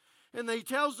ghost. And He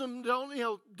tells them,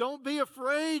 don't be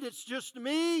afraid, it's just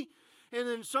me. And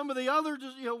then some of the other,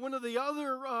 one of the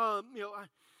other,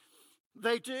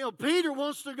 Peter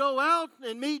wants to go out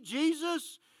and meet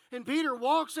Jesus. And Peter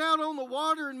walks out on the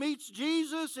water and meets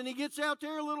Jesus. And he gets out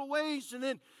there a little ways, and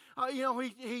then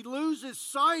he loses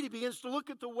sight. He begins to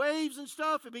look at the waves and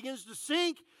stuff. It begins to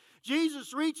sink.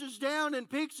 Jesus reaches down and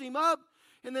picks him up.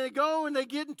 And they go and they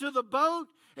get into the boat.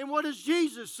 And what does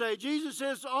Jesus say? Jesus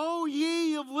says, "Oh,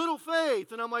 ye of little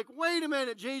faith." And I'm like, wait a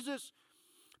minute, Jesus.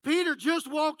 Peter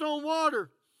just walked on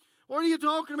water. What are you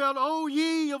talking about? Oh,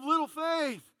 ye of little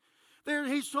faith.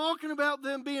 He's talking about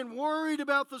them being worried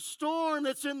about the storm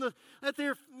that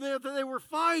they were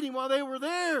fighting while they were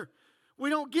there. We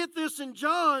don't get this in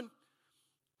John.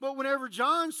 But whenever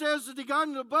John says that they got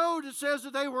in the boat, it says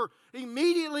that they were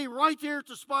immediately right there at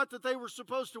the spot that they were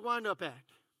supposed to wind up at.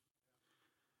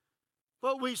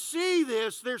 But we see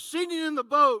this. They're sitting in the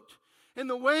boat, and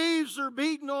the waves are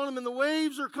beating on them, and the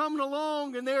waves are coming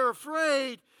along, and they're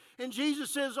afraid. And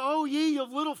Jesus says, "Oh, ye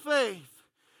of little faith,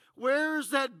 where's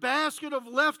that basket of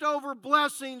leftover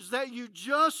blessings that you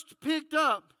just picked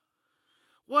up?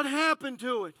 What happened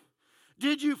to it?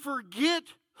 Did you forget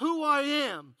who I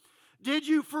am? Did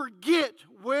you forget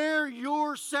where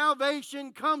your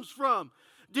salvation comes from?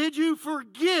 Did you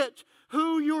forget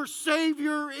who your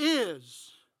Savior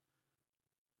is?"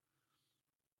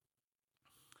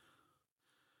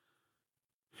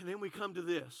 And then we come to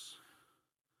this.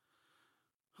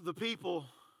 The people,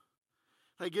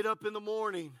 they get up in the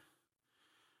morning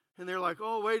and they're like,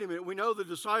 "Oh, wait a minute. We know the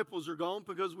disciples are gone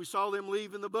because we saw them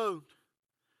leave in the boat.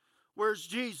 Where's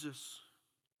Jesus?"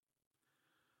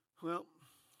 Well,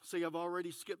 see, I've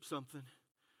already skipped something.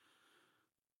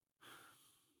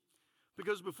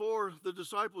 Because before the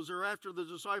disciples, or after the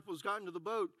disciples got into the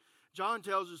boat, John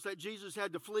tells us that Jesus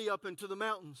had to flee up into the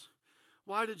mountains.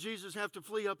 Why did Jesus have to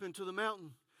flee up into the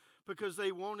mountain? Because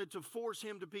they wanted to force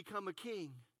him to become a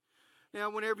king. Now,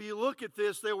 whenever you look at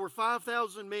this, there were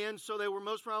 5,000 men, so there were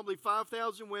most probably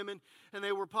 5,000 women, and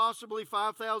there were possibly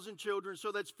 5,000 children,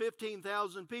 so that's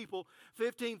 15,000 people.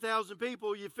 15,000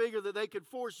 people, you figure that they could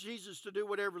force Jesus to do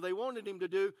whatever they wanted him to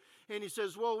do. And he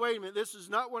says, well, wait a minute, this is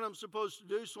not what I'm supposed to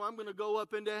do, so I'm going to go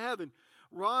up into heaven.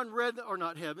 Ron read, or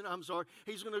not heaven, I'm sorry,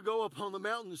 he's going to go up on the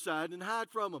mountainside and hide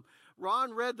from them.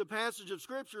 Ron read the passage of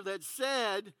Scripture that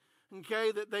said,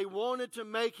 okay, that they wanted to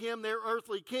make him their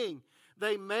earthly king.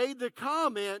 They made the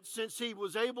comment, since he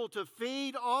was able to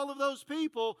feed all of those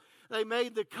people, they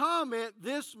made the comment,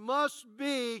 this must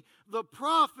be the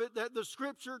prophet that the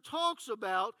Scripture talks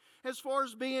about as far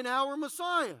as being our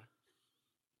Messiah.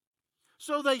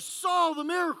 So they saw the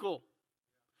miracle.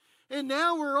 And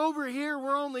now we're over here,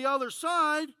 we're on the other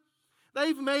side.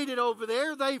 They've made it over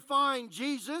there. They find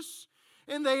Jesus,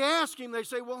 and they ask him, they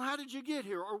say, well, how did you get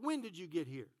here? Or when did you get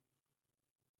here?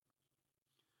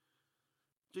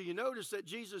 Do you notice that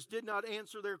Jesus did not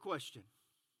answer their question?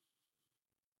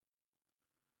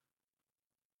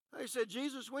 They said,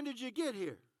 Jesus, when did you get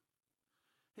here?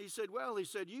 He said, well,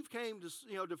 you've came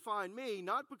to find me,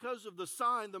 not because of the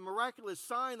sign, the miraculous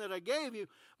sign that I gave you,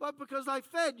 but because I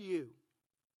fed you.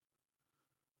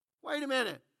 Wait a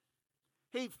minute.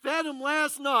 He fed them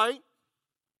last night.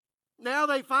 Now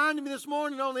they find him this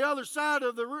morning on the other side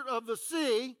of the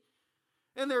sea.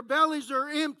 And their bellies are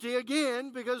empty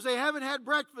again because they haven't had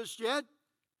breakfast yet.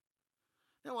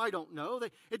 Now, I don't know.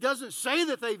 It doesn't say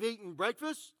that they've eaten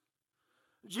breakfast.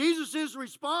 Jesus'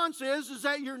 response is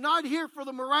that you're not here for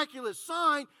the miraculous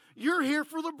sign. You're here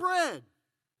for the bread.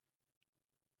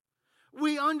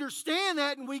 We understand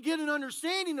that, and we get an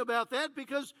understanding about that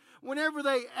because whenever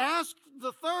they ask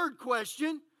the third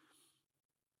question,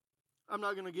 I'm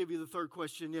not going to give you the third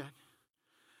question yet.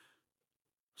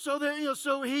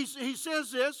 So he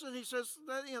says this, and he says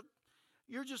that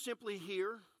you're just simply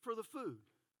here for the food.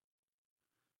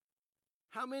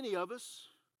 How many of us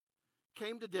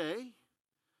came today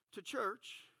to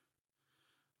church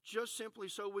just simply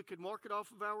so we could mark it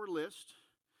off of our list,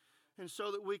 and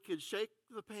so that we could shake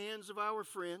the hands of our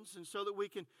friends, and so that we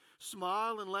can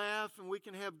smile and laugh, and we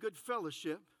can have good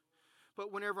fellowship?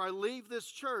 But whenever I leave this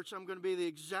church, I'm going to be the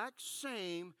exact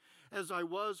same as I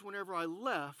was whenever I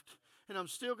left. And I'm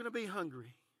still going to be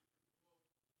hungry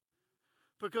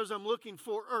because I'm looking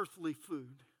for earthly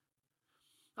food.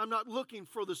 I'm not looking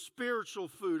for the spiritual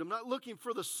food. I'm not looking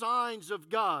for the signs of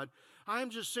God. I'm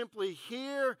just simply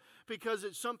here because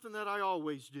it's something that I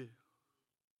always do.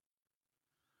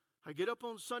 I get up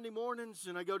on Sunday mornings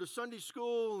and I go to Sunday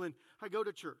school and I go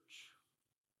to church.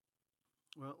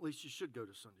 Well, at least you should go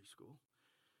to Sunday school.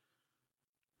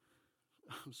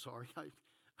 I'm sorry,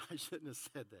 I shouldn't have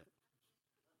said that.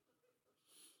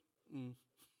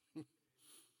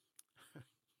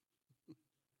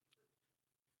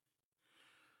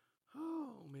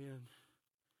 Oh, man.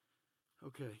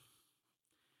 Okay.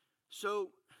 So,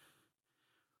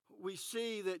 we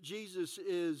see that Jesus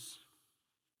is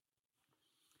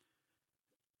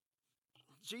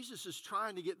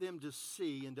trying to get them to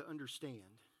see and to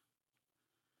understand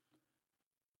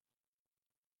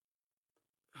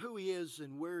who he is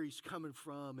and where he's coming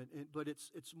from, but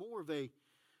it's more of a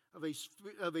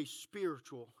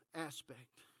spiritual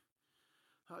aspect.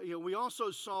 We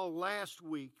also saw last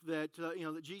week that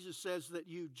that Jesus says that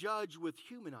you judge with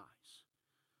human eyes,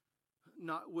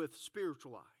 not with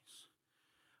spiritual eyes.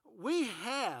 We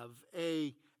have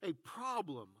a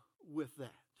problem with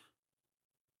that.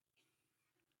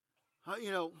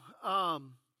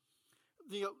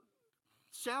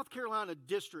 South Carolina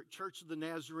District Church of the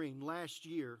Nazarene last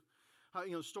year,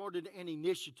 started an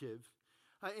initiative,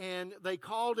 and they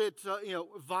called it, the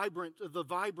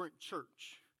Vibrant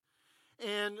Church.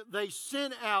 And they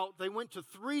went to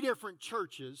 3 different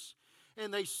churches,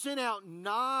 and they sent out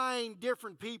 9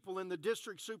 different people in the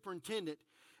district superintendent.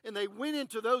 And they went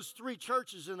into those 3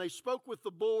 churches, and they spoke with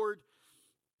the board,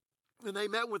 and they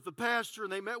met with the pastor,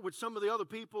 and they met with some of the other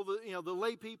people, the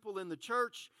lay people in the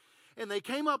church. And they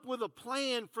came up with a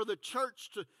plan for the church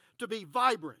to be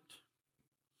vibrant.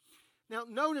 Now,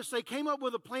 notice they came up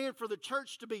with a plan for the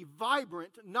church to be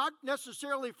vibrant, not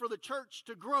necessarily for the church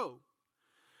to grow.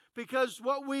 Because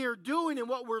what we are doing and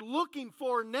what we're looking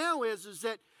for now is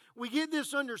that we get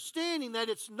this understanding that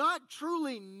it's not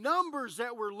truly numbers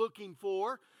that we're looking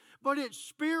for, but it's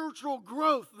spiritual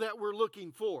growth that we're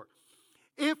looking for.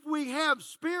 If we have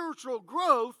spiritual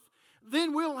growth,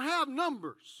 then we'll have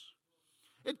numbers.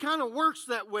 It kind of works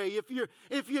that way. If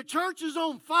your church is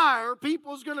on fire,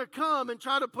 people's going to come and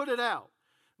try to put it out.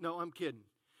 No, I'm kidding.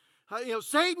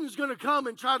 Satan's going to come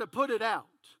and try to put it out.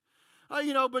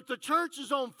 But the church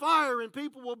is on fire and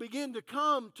people will begin to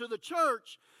come to the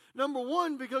church Number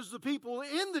one, because the people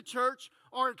in the church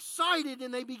are excited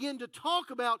and they begin to talk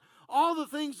about all the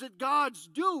things that God's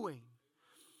doing.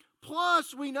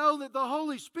 Plus, we know that the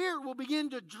Holy Spirit will begin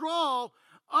to draw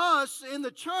us in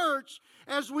the church.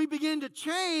 As we begin to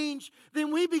change,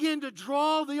 then we begin to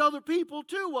draw the other people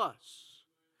to us.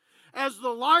 As the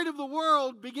light of the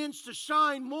world begins to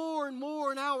shine more and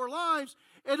more in our lives,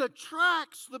 it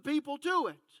attracts the people to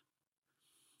it.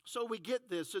 So we get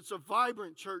this. It's a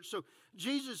vibrant church. So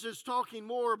Jesus is talking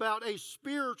more about a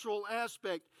spiritual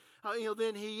aspect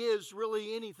than he is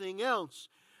really anything else.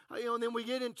 And then we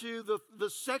get into the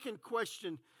second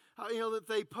question that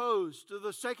they posed.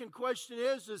 The second question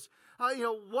is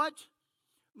what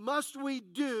must we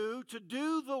do to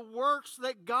do the works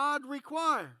that God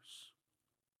requires?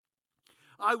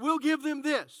 I will give them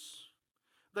this.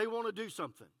 They want to do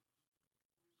something.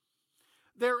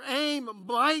 Their aim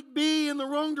might be in the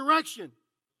wrong direction.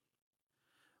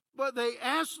 But they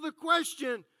ask the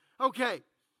question, okay,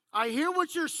 I hear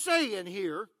what you're saying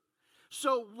here,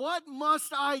 so what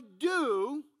must I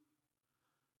do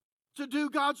to do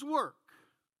God's work?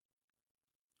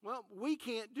 Well, we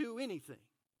can't do anything.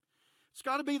 It's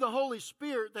got to be the Holy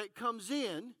Spirit that comes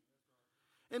in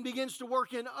and begins to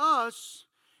work in us,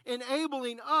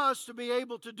 enabling us to be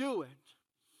able to do it.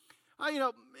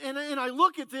 I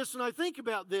look at this and I think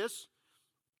about this.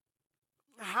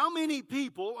 How many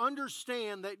people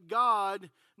understand that God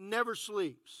never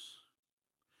sleeps?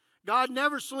 God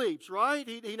never sleeps, right?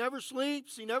 He never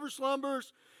sleeps. He never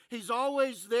slumbers. He's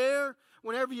always there.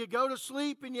 Whenever you go to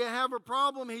sleep and you have a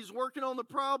problem, He's working on the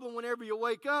problem. Whenever you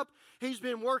wake up, He's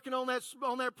been working on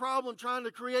that problem, trying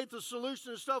to create the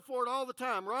solution and stuff for it all the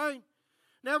time, right?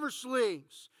 Never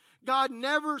sleeps. God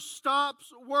never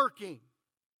stops working.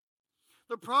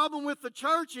 The problem with the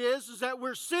church is that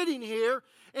we're sitting here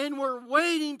and we're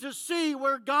waiting to see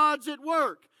where God's at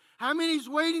work. How many's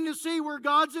waiting to see where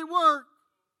God's at work?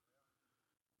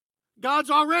 God's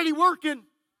already working.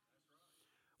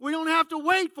 We don't have to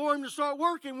wait for Him to start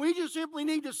working. We just simply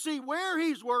need to see where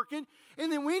He's working,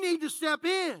 and then we need to step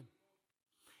in.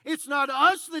 It's not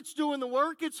us that's doing the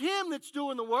work. It's Him that's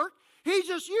doing the work. He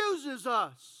just uses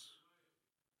us.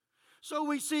 So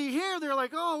we see here, they're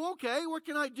like, oh, okay, what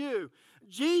can I do?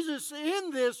 Jesus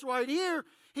in this right here,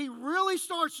 He really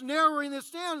starts narrowing this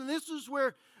down. And this is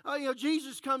where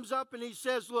Jesus comes up and He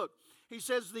says, look, He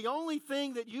says the only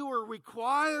thing that you are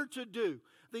required to do,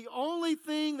 the only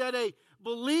thing that a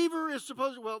believer is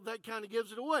supposed to, well, that kind of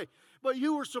gives it away. But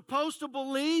you were supposed to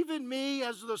believe in me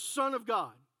as the Son of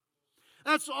God.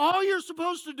 That's all you're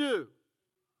supposed to do.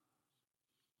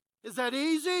 Is that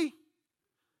easy?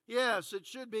 Yes, it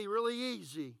should be really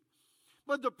easy.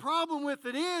 But the problem with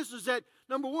it is that,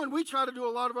 number one, we try to do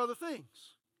a lot of other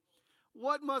things.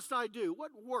 What must I do?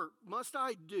 What work must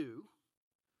I do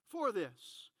for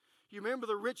this? You remember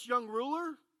the rich young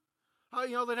ruler?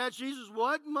 That asked Jesus,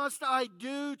 what must I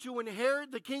do to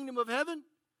inherit the kingdom of heaven?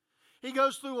 He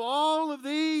goes through all of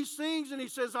these things and he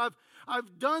says,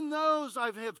 I've done those.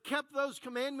 I have kept those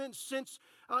commandments since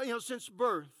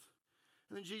birth.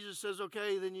 And then Jesus says,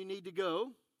 okay, then you need to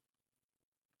go.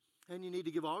 And you need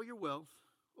to give all your wealth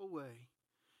away.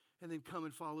 And then come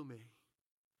and follow me.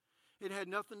 It had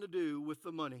nothing to do with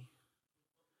the money.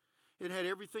 It had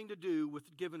everything to do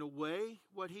with giving away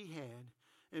what he had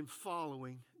and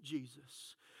following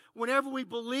Jesus. Whenever we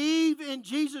believe in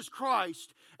Jesus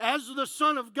Christ as the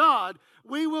Son of God,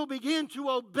 we will begin to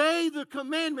obey the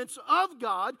commandments of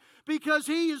God because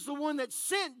He is the one that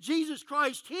sent Jesus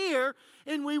Christ here,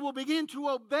 and we will begin to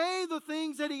obey the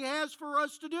things that He has for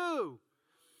us to do.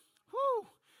 Whew.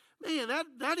 Man,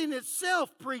 that in itself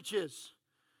preaches.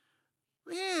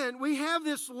 Man, we have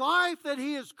this life that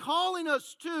He is calling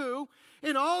us to,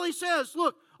 and all He says,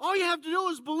 look, all you have to do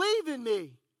is believe in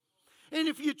me. And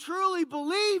if you truly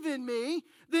believe in me,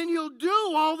 then you'll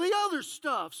do all the other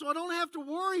stuff. So I don't have to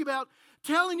worry about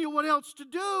telling you what else to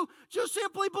do. Just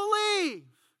simply believe.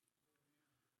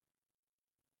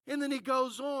 And then he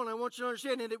goes on. I want you to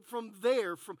understand. And from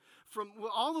there, from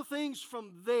all the things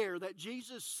from there that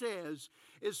Jesus says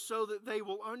is so that they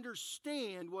will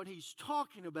understand what he's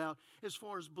talking about as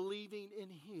far as believing in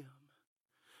him.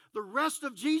 The rest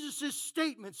of Jesus'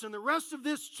 statements and the rest of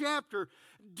this chapter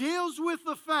deals with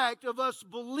the fact of us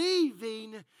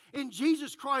believing in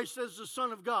Jesus Christ as the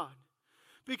Son of God.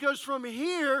 Because from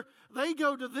here, they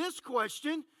go to this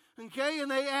question, okay,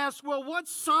 and they ask, well, what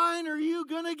sign are you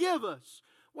going to give us?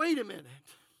 Wait a minute.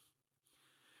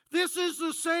 This is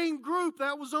the same group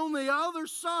that was on the other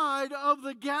side of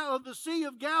the Sea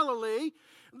of Galilee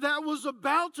that was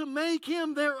about to make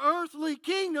him their earthly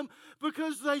kingdom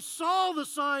because they saw the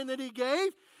sign that he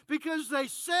gave, because they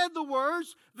said the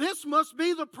words, "This must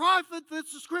be the prophet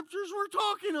that the Scriptures were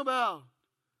talking about."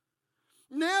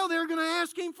 Now they're going to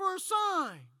ask him for a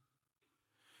sign.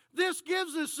 This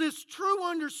gives us this true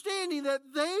understanding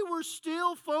that they were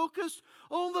still focused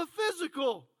on the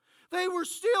physical. They were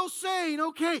still saying,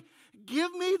 "Okay,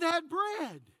 give me that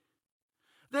bread."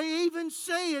 They even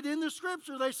say it in the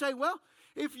Scripture. They say, "Well,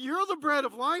 if you're the bread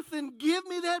of life, then give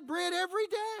me that bread every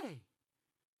day."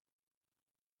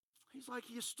 He's like,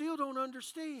 "You still don't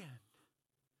understand."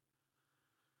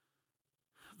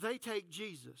 They take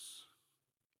Jesus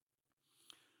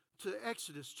to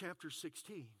Exodus chapter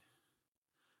 16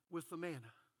 with the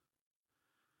manna.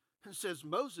 And says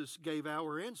Moses gave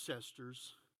our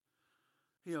ancestors,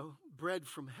 bread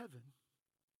from heaven.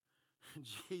 And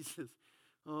Jesus,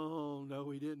 oh no,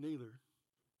 he didn't either.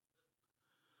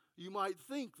 You might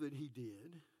think that he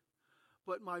did,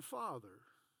 but my Father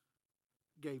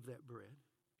gave that bread.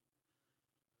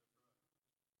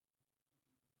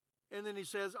 And then he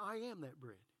says, "I am that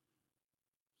bread."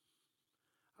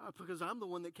 Because I'm the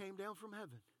one that came down from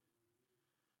heaven.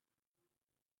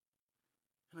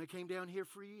 And I came down here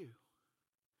for you.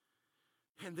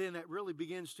 And then that really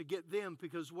begins to get them,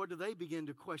 because what do they begin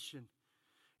to question?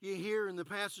 You hear in the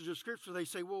passage of Scripture, they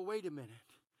say, "Well, wait a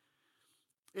minute.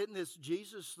 Isn't this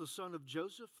Jesus, the son of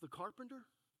Joseph, the carpenter?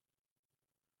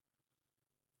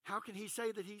 How can he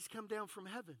say that he's come down from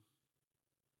heaven?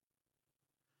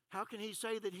 How can he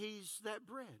say that he's that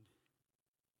bread?"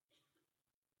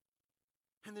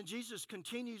 And then Jesus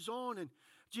continues on, and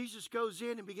Jesus goes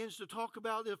in and begins to talk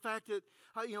about the fact that,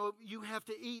 you have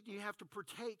to eat, you have to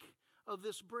partake of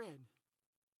this bread.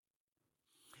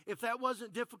 If that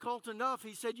wasn't difficult enough,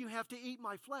 he said, "You have to eat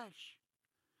my flesh."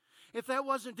 If that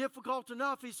wasn't difficult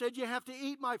enough, he said, "You have to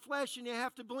eat my flesh and you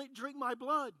have to drink my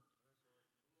blood."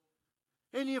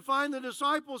 And you find the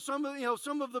disciples, some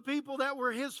of the people that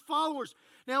were his followers.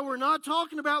 Now, we're not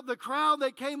talking about the crowd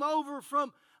that came over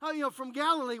from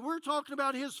Galilee. We're talking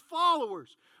about his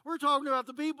followers. We're talking about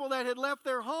the people that had left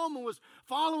their home and was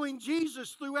following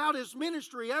Jesus throughout his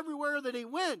ministry everywhere that he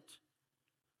went.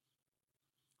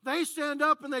 They stand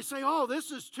up and they say, "Oh, this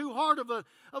is too hard of a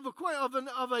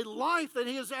life that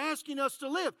he is asking us to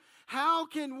live. How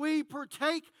can we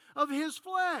partake of his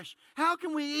flesh? How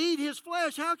can we eat his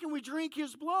flesh? How can we drink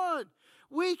his blood?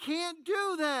 We can't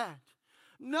do that."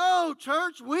 No,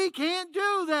 church, we can't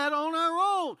do that on our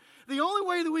own. The only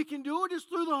way that we can do it is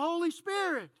through the Holy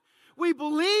Spirit. We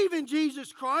believe in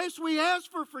Jesus Christ. We ask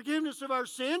for forgiveness of our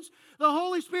sins. The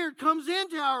Holy Spirit comes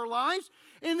into our lives,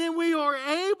 and then we are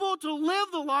able to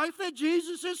live the life that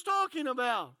Jesus is talking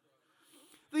about.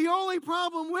 The only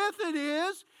problem with it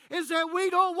is that we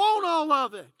don't want all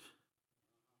of it.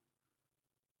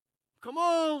 Come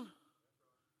on.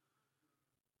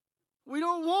 We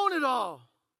don't want it all.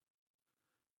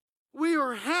 We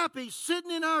are happy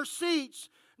sitting in our seats,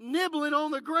 nibbling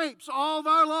on the grapes all of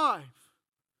our life.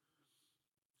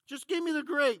 Just give me the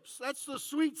grapes. That's the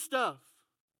sweet stuff.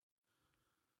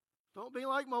 Don't be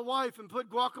like my wife and put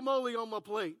guacamole on my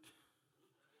plate.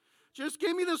 Just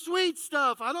give me the sweet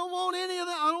stuff. I don't want any of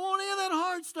that. I don't want any of that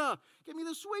hard stuff. Give me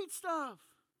the sweet stuff.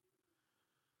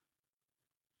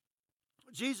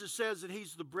 Jesus says that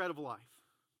he's the bread of life.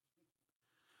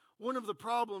 One of the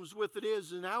problems with it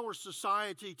is, in our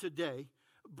society today,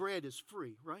 bread is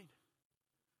free, right?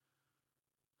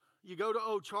 You go to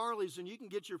O'Charlie's and you can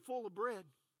get your full of bread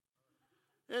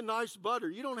and nice butter.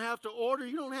 You don't have to order.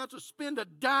 You don't have to spend a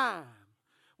dime.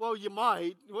 Well, you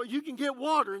might. Well, you can get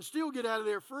water and still get out of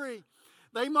there free.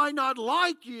 They might not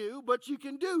like you, but you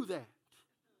can do that.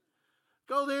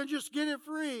 Go there and just get it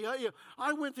free.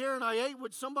 I went there and I ate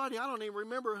with somebody. I don't even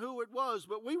remember who it was,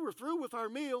 but we were through with our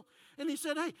meal. And he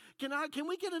said, "Hey, can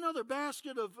we get another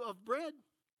basket of bread?"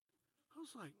 I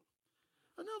was like,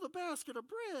 "Another basket of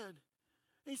bread?"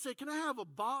 And he said, "Can I have a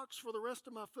box for the rest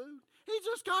of my food?" He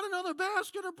just got another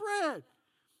basket of bread.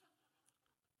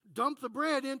 Dumped the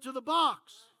bread into the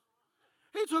box.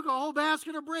 He took a whole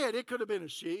basket of bread. It could have been a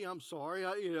she. I'm sorry.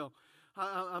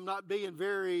 I'm not being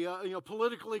very,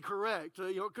 politically correct.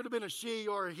 It could have been a she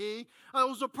or a he. It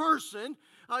was a person,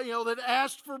 that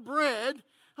asked for bread,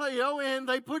 and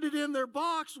they put it in their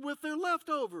box with their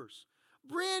leftovers.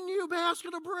 Brand new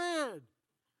basket of bread.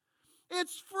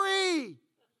 It's free.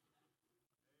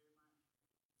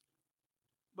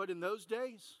 But in those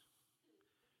days,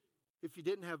 if you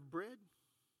didn't have bread,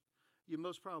 you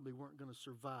most probably weren't going to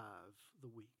survive the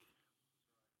week.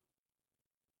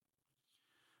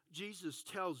 Jesus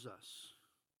tells us,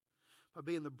 by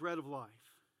being the bread of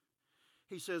life,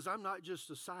 he says, "I'm not just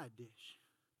a side dish.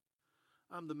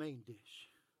 I'm the main dish.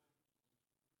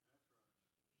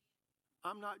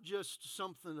 I'm not just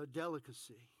something, a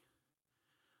delicacy.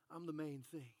 I'm the main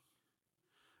thing.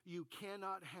 You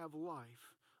cannot have life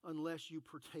unless you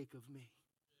partake of me.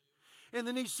 And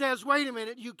then he says, wait a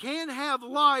minute, you can't have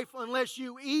life unless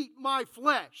you eat my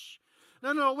flesh.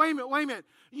 No, wait a minute.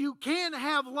 You can't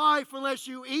have life unless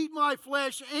you eat my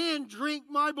flesh and drink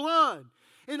my blood.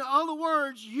 In other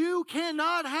words, you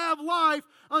cannot have life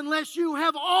unless you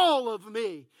have all of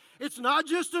me. It's not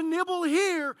just a nibble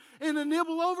here and a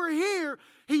nibble over here.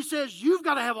 He says you've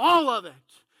got to have all of it.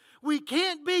 We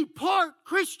can't be part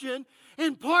Christian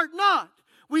and part not.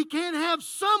 We can't have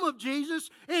some of Jesus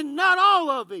and not all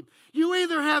of Him. You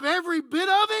either have every bit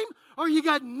of Him or you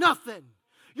got nothing.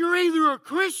 You're either a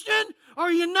Christian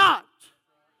or you're not.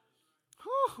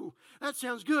 Whew, that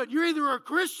sounds good. You're either a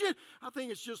Christian. I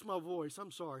think it's just my voice.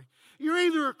 I'm sorry. You're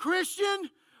either a Christian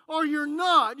or you're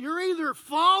not. You're either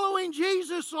following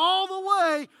Jesus all the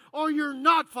way or you're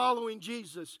not following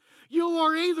Jesus. You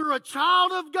are either a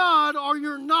child of God or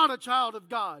you're not a child of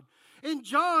God. In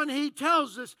John, he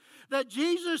tells us that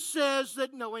Jesus says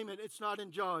that, no, wait a minute, it's not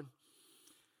in John.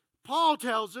 Paul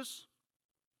tells us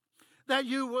that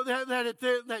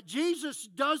Jesus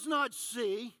does not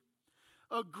see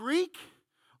a Greek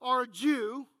or a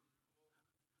Jew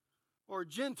or a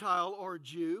Gentile or a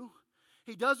Jew.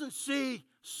 He doesn't see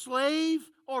slave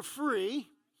or free.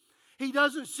 He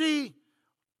doesn't see,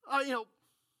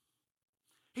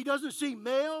 he doesn't see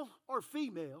male or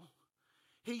female.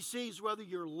 He sees whether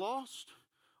you're lost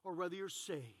or whether you're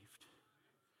saved.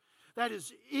 That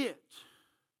is it.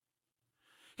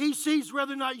 He sees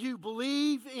whether or not you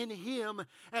believe in Him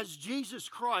as Jesus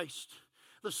Christ,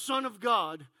 the Son of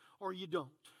God, or you don't.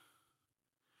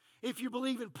 If you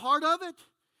believe in part of it,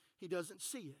 He doesn't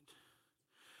see it.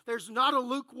 There's not a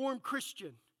lukewarm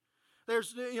Christian.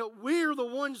 We're the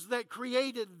ones that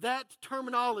created that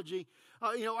terminology,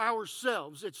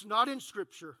 ourselves. It's not in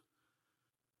Scripture.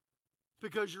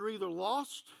 Because you're either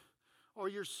lost or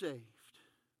you're saved.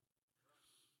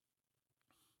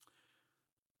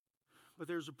 But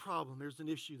there's a problem. There's an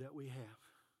issue that we have.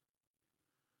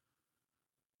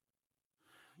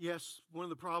 Yes, one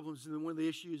of the problems and one of the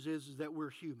issues is that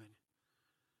we're human.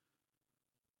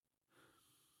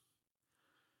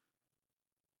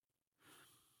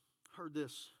 Heard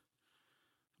this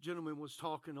gentleman was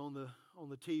talking on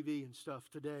the TV and stuff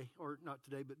today, or not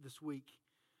today, but this week.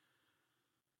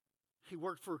 He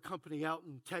worked for a company out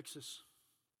in Texas.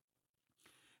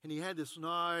 And he had this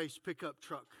nice pickup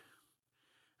truck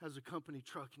as a company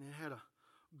truck. And it had a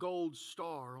gold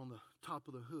star on the top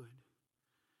of the hood.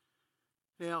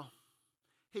 Now,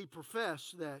 he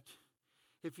professed that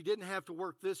if he didn't have to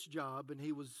work this job and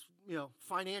he was,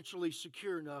 financially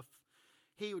secure enough,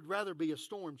 he would rather be a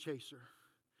storm chaser.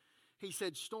 He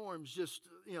said storms just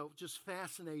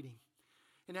fascinating.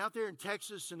 And out there in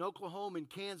Texas and Oklahoma and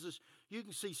Kansas, you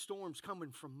can see storms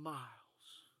coming from miles.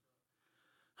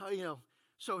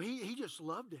 So he just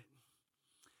loved it.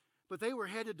 But they were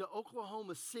headed to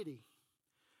Oklahoma City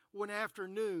one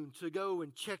afternoon to go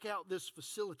and check out this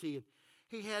facility. And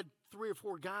he had 3 or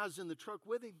 4 guys in the truck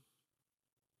with him.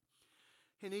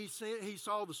 And he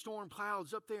saw the storm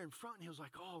clouds up there in front. And he was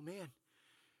like, oh, man.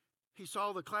 He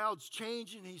saw the clouds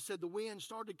changing. He said the wind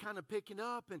started kind of picking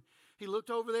up. And he looked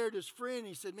over there at his friend. And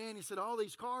he said, man, all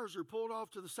these cars are pulled off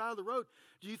to the side of the road.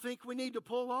 Do you think we need to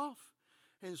pull off?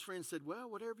 And his friend said, well,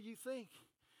 whatever you think.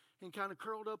 And kind of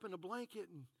curled up in a blanket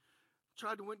and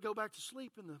tried to go back to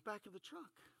sleep in the back of the truck.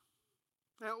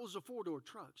 Now, it was a 4-door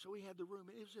truck, so he had the room.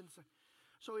 It was inside.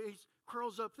 So he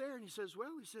curls up there and he says,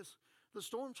 the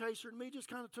storm chaser and me just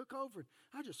kind of took over. And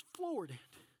I just floored it.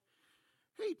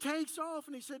 He takes off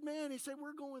and he said,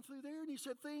 we're going through there. And he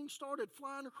said, things started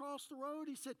flying across the road.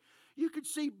 He said, you could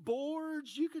see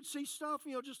boards. You could see stuff,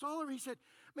 just all over. He said,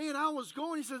 man, I was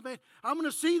going. He says, man, I'm going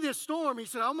to see this storm. He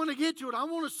said, I'm going to get to it. I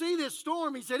want to see this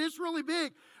storm. He said, it's really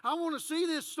big. I want to see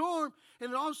this storm.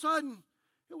 And then all of a sudden,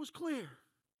 it was clear. He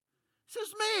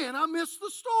says, man, I missed the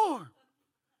storm.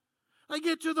 I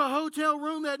get to the hotel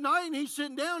room that night and he's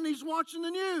sitting down and he's watching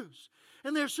the news.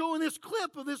 And they're showing this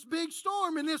clip of this big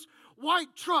storm, and this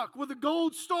white truck with a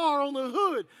gold star on the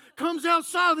hood comes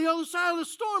outside the other side of the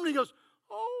storm. And he goes,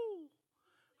 oh,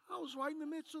 I was right in the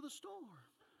midst of the storm.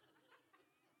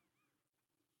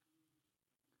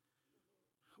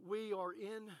 We are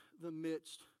in the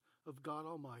midst of God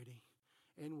Almighty,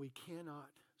 and we cannot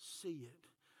see it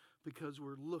because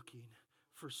we're looking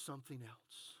for something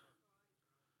else.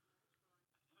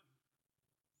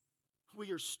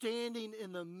 We are standing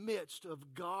in the midst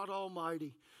of God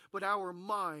Almighty, but our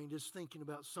mind is thinking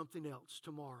about something else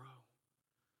tomorrow.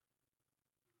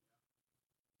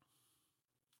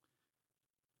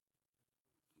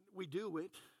 We do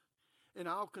it, and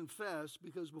I'll confess,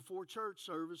 because before church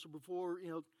service or before,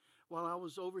 while I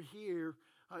was over here,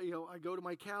 I go to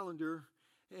my calendar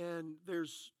and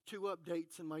there's 2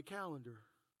 updates in my calendar.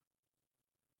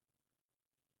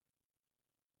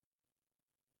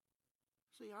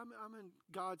 See, I'm in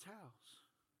God's house.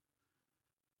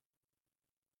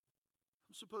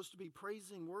 I'm supposed to be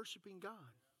praising, worshiping God.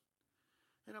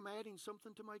 And I'm adding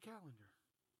something to my calendar.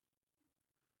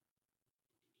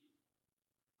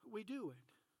 We do it.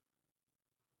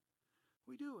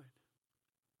 We do it.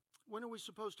 When are we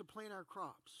supposed to plant our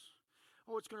crops?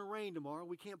 Oh, it's going to rain tomorrow.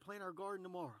 We can't plant our garden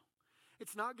tomorrow.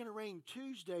 It's not going to rain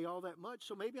Tuesday all that much,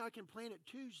 so maybe I can plant it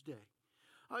Tuesday.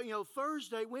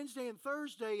 Thursday, Wednesday and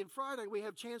Thursday and Friday we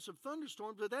have chance of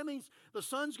thunderstorms, but that means the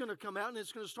sun's going to come out and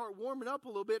it's going to start warming up a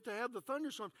little bit to have the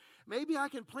thunderstorms. Maybe I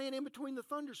can plant in between the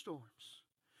thunderstorms.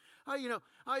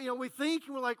 We think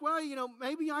and we're like, well,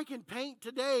 maybe I can paint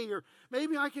today, or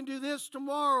maybe I can do this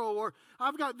tomorrow, or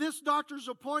I've got this doctor's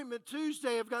appointment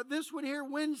Tuesday, I've got this one here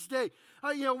Wednesday.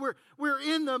 We're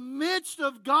in the midst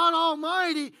of God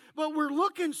Almighty, but we're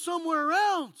looking somewhere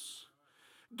else.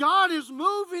 God is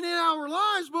moving in our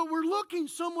lives, but we're looking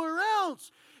somewhere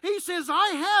else. He says,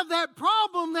 I have that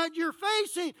problem that you're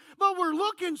facing, but we're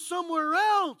looking somewhere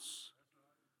else.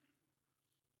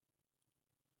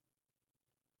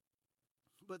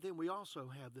 But then we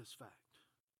also have this fact.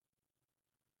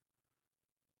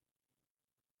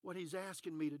 What He's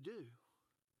asking me to do,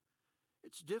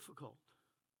 it's difficult.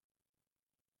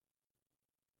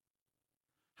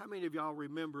 How many of y'all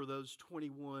remember those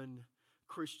 21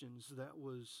 Christians that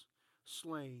was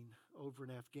slain over in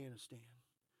Afghanistan?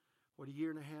 What, a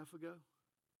year and a half ago?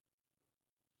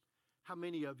 How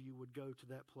many of you would go to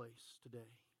that place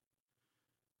today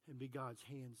and be God's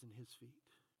hands and His feet?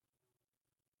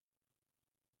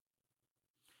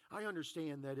 I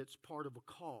understand that it's part of a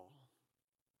call,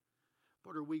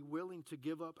 but are we willing to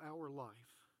give up our life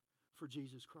for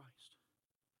Jesus Christ?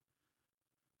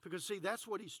 Because see, that's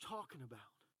what He's talking about.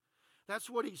 That's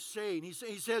what He's saying. He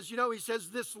says,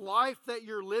 this life that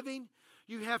you're living,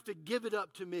 you have to give it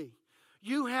up to me.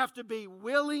 You have to be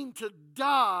willing to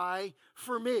die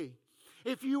for me.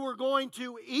 If you are going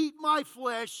to eat my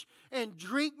flesh and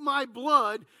drink my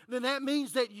blood, then that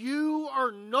means that you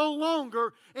are no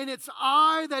longer, and it's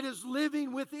I that is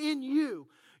living within you.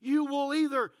 You will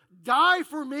either die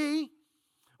for me,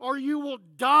 or you will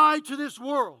die to this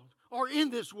world, or in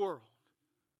this world.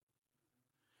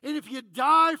 And if you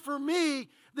die for me,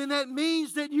 then that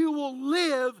means that you will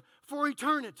live for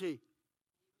eternity.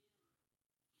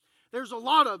 There's a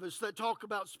lot of us that talk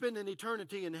about spending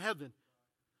eternity in heaven.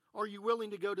 Are you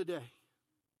willing to go today?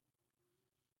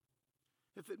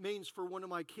 If it means for one of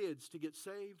my kids to get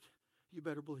saved, you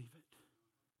better believe it.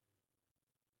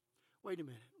 Wait a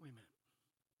minute.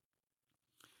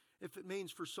 If it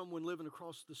means for someone living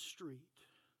across the street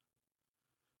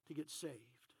to get saved,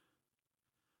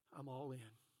 I'm all in.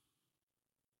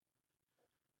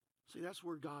 See, that's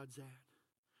where God's at.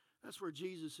 That's where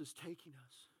Jesus is taking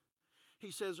us.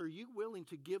 He says, are you willing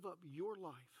to give up your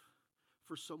life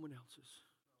for someone else's?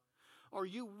 Are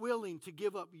you willing to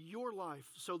give up your life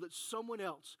so that someone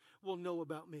else will know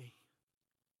about me?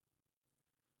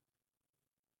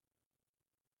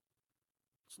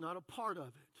 It's not a part of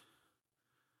it.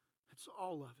 It's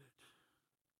all of it.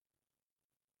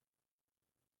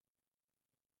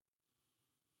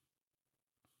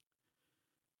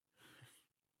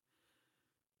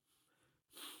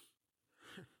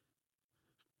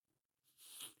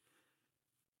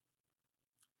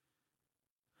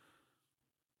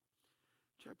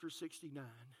 Chapter 69,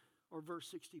 or verse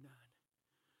 69.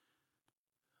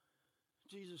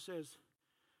 Jesus says,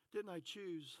 didn't I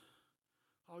choose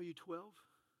all you 12?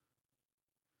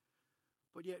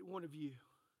 But yet one of you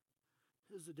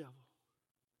is the devil.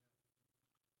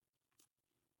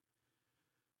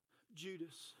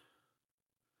 Judas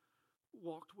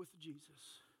walked with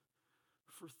Jesus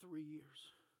for 3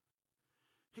 years.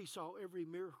 He saw every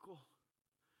miracle.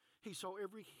 He saw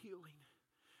every healing.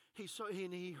 He saw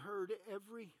and he heard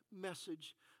every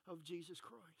message of Jesus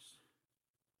Christ.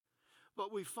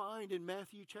 But we find in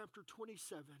Matthew chapter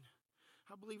 27,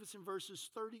 I believe it's in verses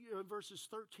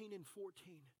 13 and 14,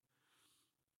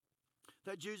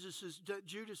 that Judas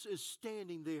is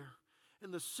standing there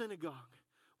in the synagogue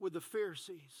with the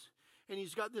Pharisees, and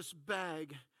he's got this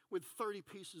bag with 30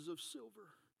 pieces of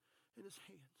silver in his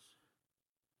hands.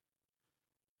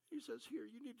 He says, here,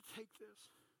 you need to take this,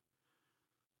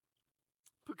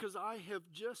 because I have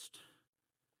just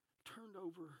turned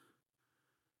over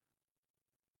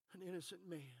an innocent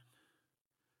man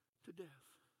to death.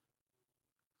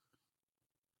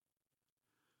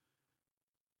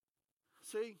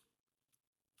 See,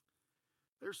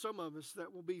 There's some of us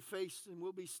that will be faced and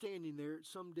will be standing there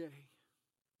someday,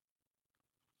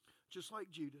 just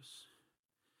like Judas,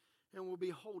 and we'll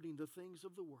be holding the things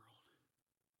of the world.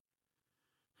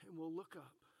 And we'll look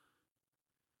up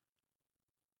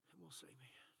and we'll say, man,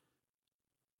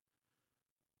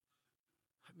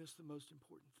 I missed the most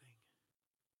important thing.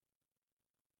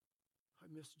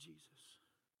 I missed Jesus.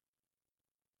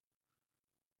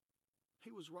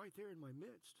 He was right there in my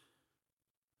midst.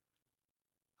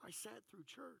 I sat through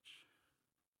church.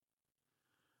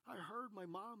 I heard my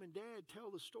mom and dad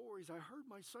tell the stories. I heard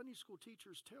my Sunday school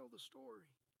teachers tell the story.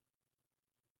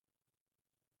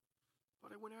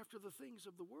 But I went after the things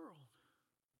of the world.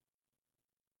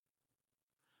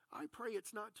 I pray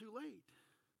it's not too late.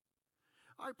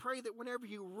 I pray that whenever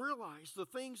you realize the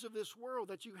things of this world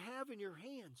that you have in your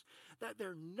hands, that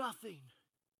they're nothing,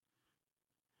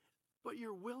 but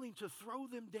you're willing to throw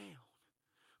them down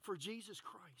for Jesus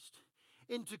Christ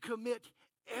and to commit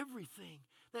everything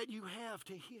that you have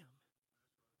to Him.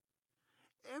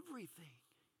 Everything.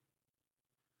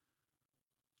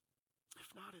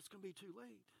 If not, it's going to be too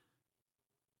late.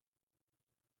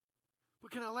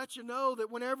 But can I let you know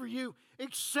that whenever you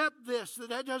accept this,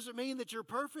 that doesn't mean that you're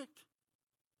perfect?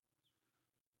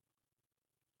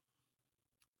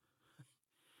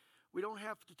 We don't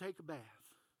have to take a bath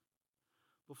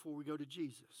before we go to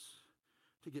Jesus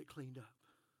to get cleaned up.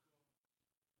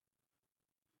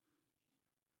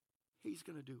 He's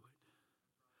going to do it.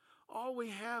 All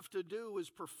we have to do is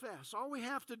profess. All we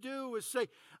have to do is say,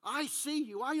 I see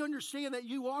you. I understand that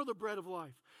you are the bread of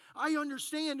life. I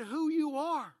understand who you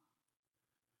are.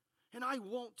 And I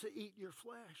want to eat your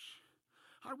flesh.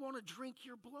 I want to drink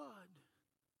your blood.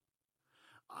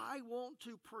 I want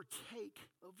to partake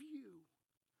of you.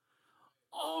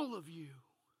 All of you.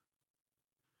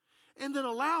 And then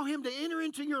allow Him to enter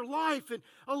into your life and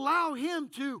allow Him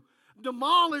to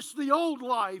demolish the old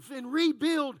life and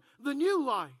rebuild the new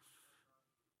life.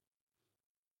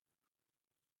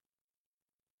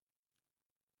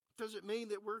 Does it mean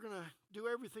that we're going to do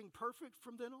everything perfect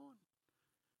from then on?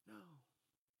 No.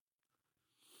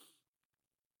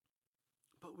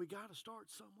 But we got to start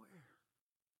somewhere.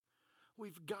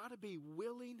 We've got to be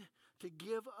willing to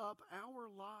give up our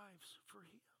lives for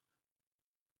Him.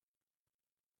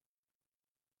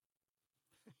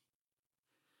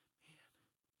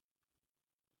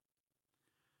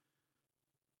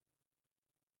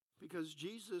 Because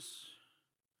Jesus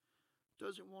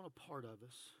doesn't want a part of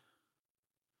us.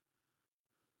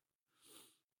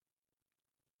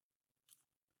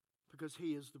 Because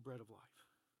He is the bread of life.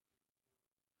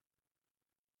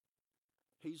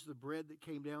 He's the bread that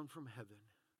came down from heaven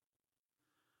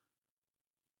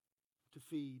to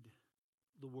feed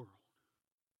the world.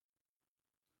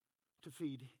 To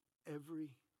feed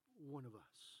every one of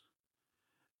us.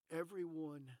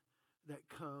 Everyone that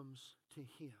comes to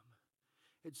Him.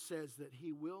 It says that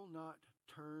He will not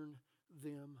turn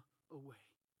them away.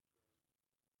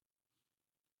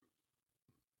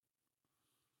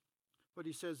 But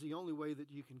He says the only way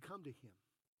that you can come to Him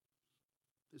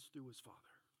is through His Father.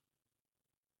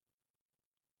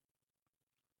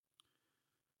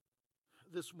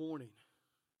 This morning,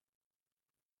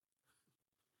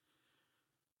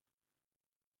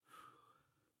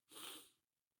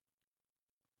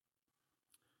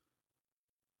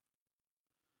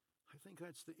 I think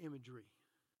that's the imagery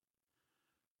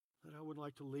that I would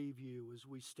like to leave you as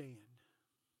we stand.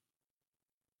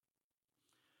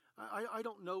 I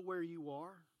don't know where you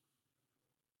are.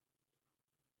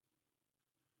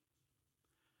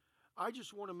 I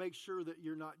just want to make sure that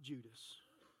you're not Judas.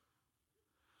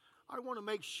 I want to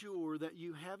make sure that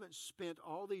you haven't spent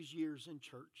all these years in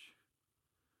church,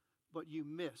 but you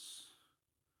miss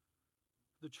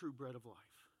the true bread of life.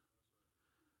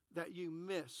 That you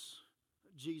miss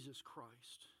Jesus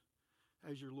Christ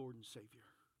as your Lord and Savior.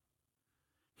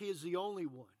 He is the only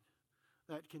one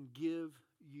that can give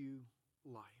you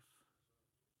life.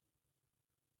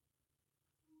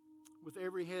 With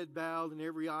every head bowed and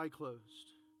every eye closed,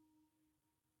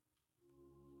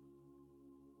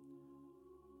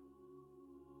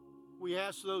 we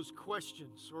ask those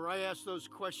questions, or I ask those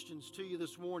questions to you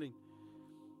this morning.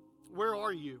 Where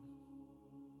are you?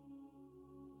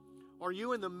 Are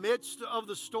you in the midst of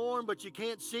the storm but you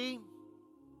can't see?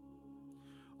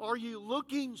 Are you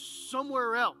looking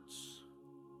somewhere else?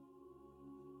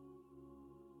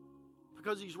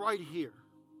 Because He's right here.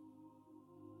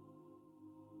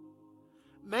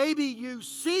 Maybe you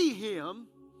see Him,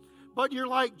 but you're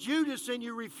like Judas and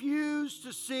you refuse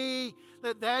to see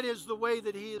that that is the way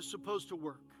that He is supposed to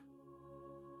work.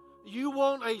 You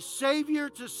want a Savior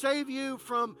to save you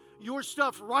from your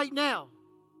stuff right now.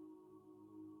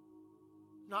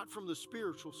 not from the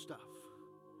spiritual stuff.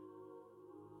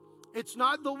 It's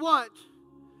not the what,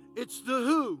 it's the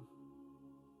who.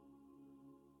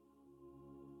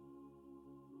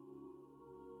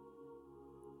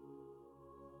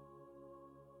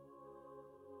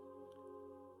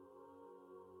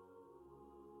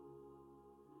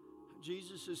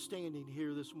 Jesus is standing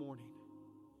here this morning.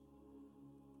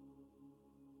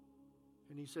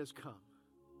 And He says, come.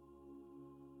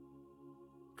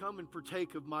 Come and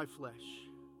partake of my flesh.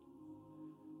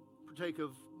 Partake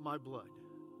of my blood.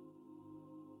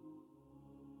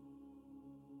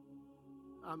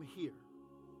 I'm here.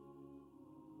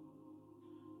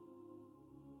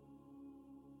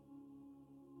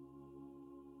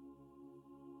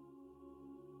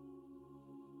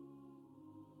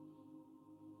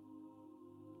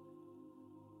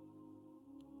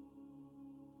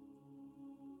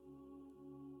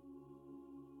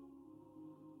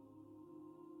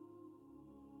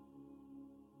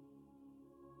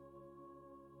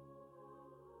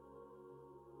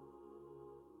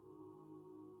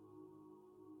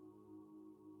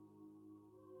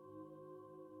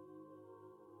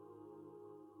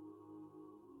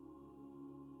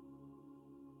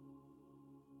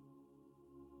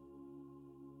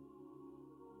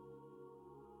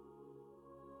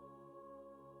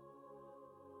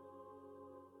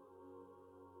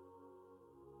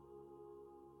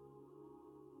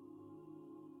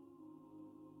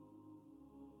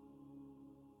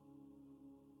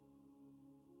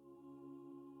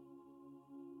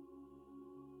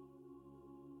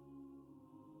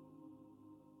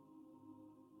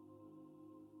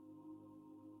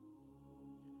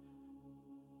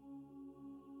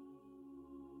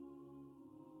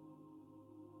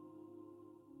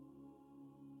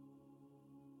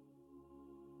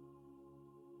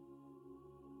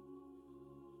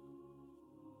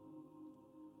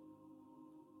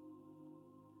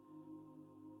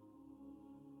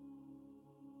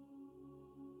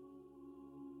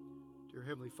 Dear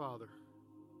Heavenly Father,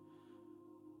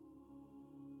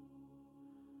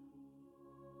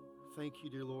 thank you,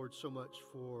 dear Lord, so much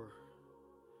for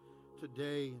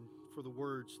today and for the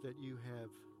words that you have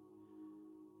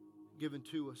given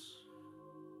to us.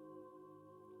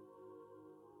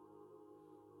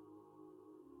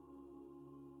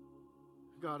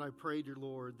 God, I pray, dear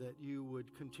Lord, that you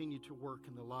would continue to work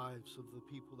in the lives of the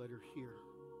people that are here.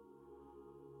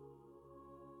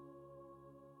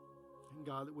 And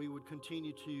God, that we would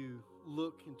continue to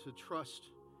look and to trust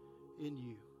in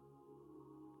you.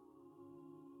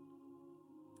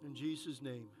 In Jesus'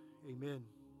 name, amen.